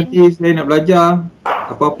kalau free again. nanti saya nak belajar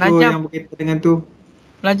apa-apa yang berkaitan dengan tu.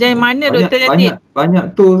 Belajar yang mana Dr. Yazed?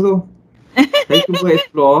 Banyak tools tu. Saya cuba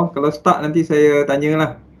explore. Kalau start nanti saya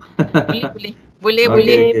tanyalah. Boleh.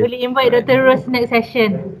 Boleh invite Dr. Rose next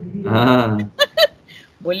session.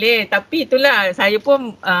 Boleh, tapi itulah saya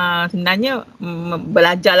pun sebenarnya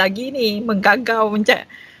belajar lagi ni, menggagau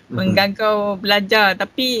belajar,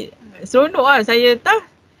 tapi seronok lah saya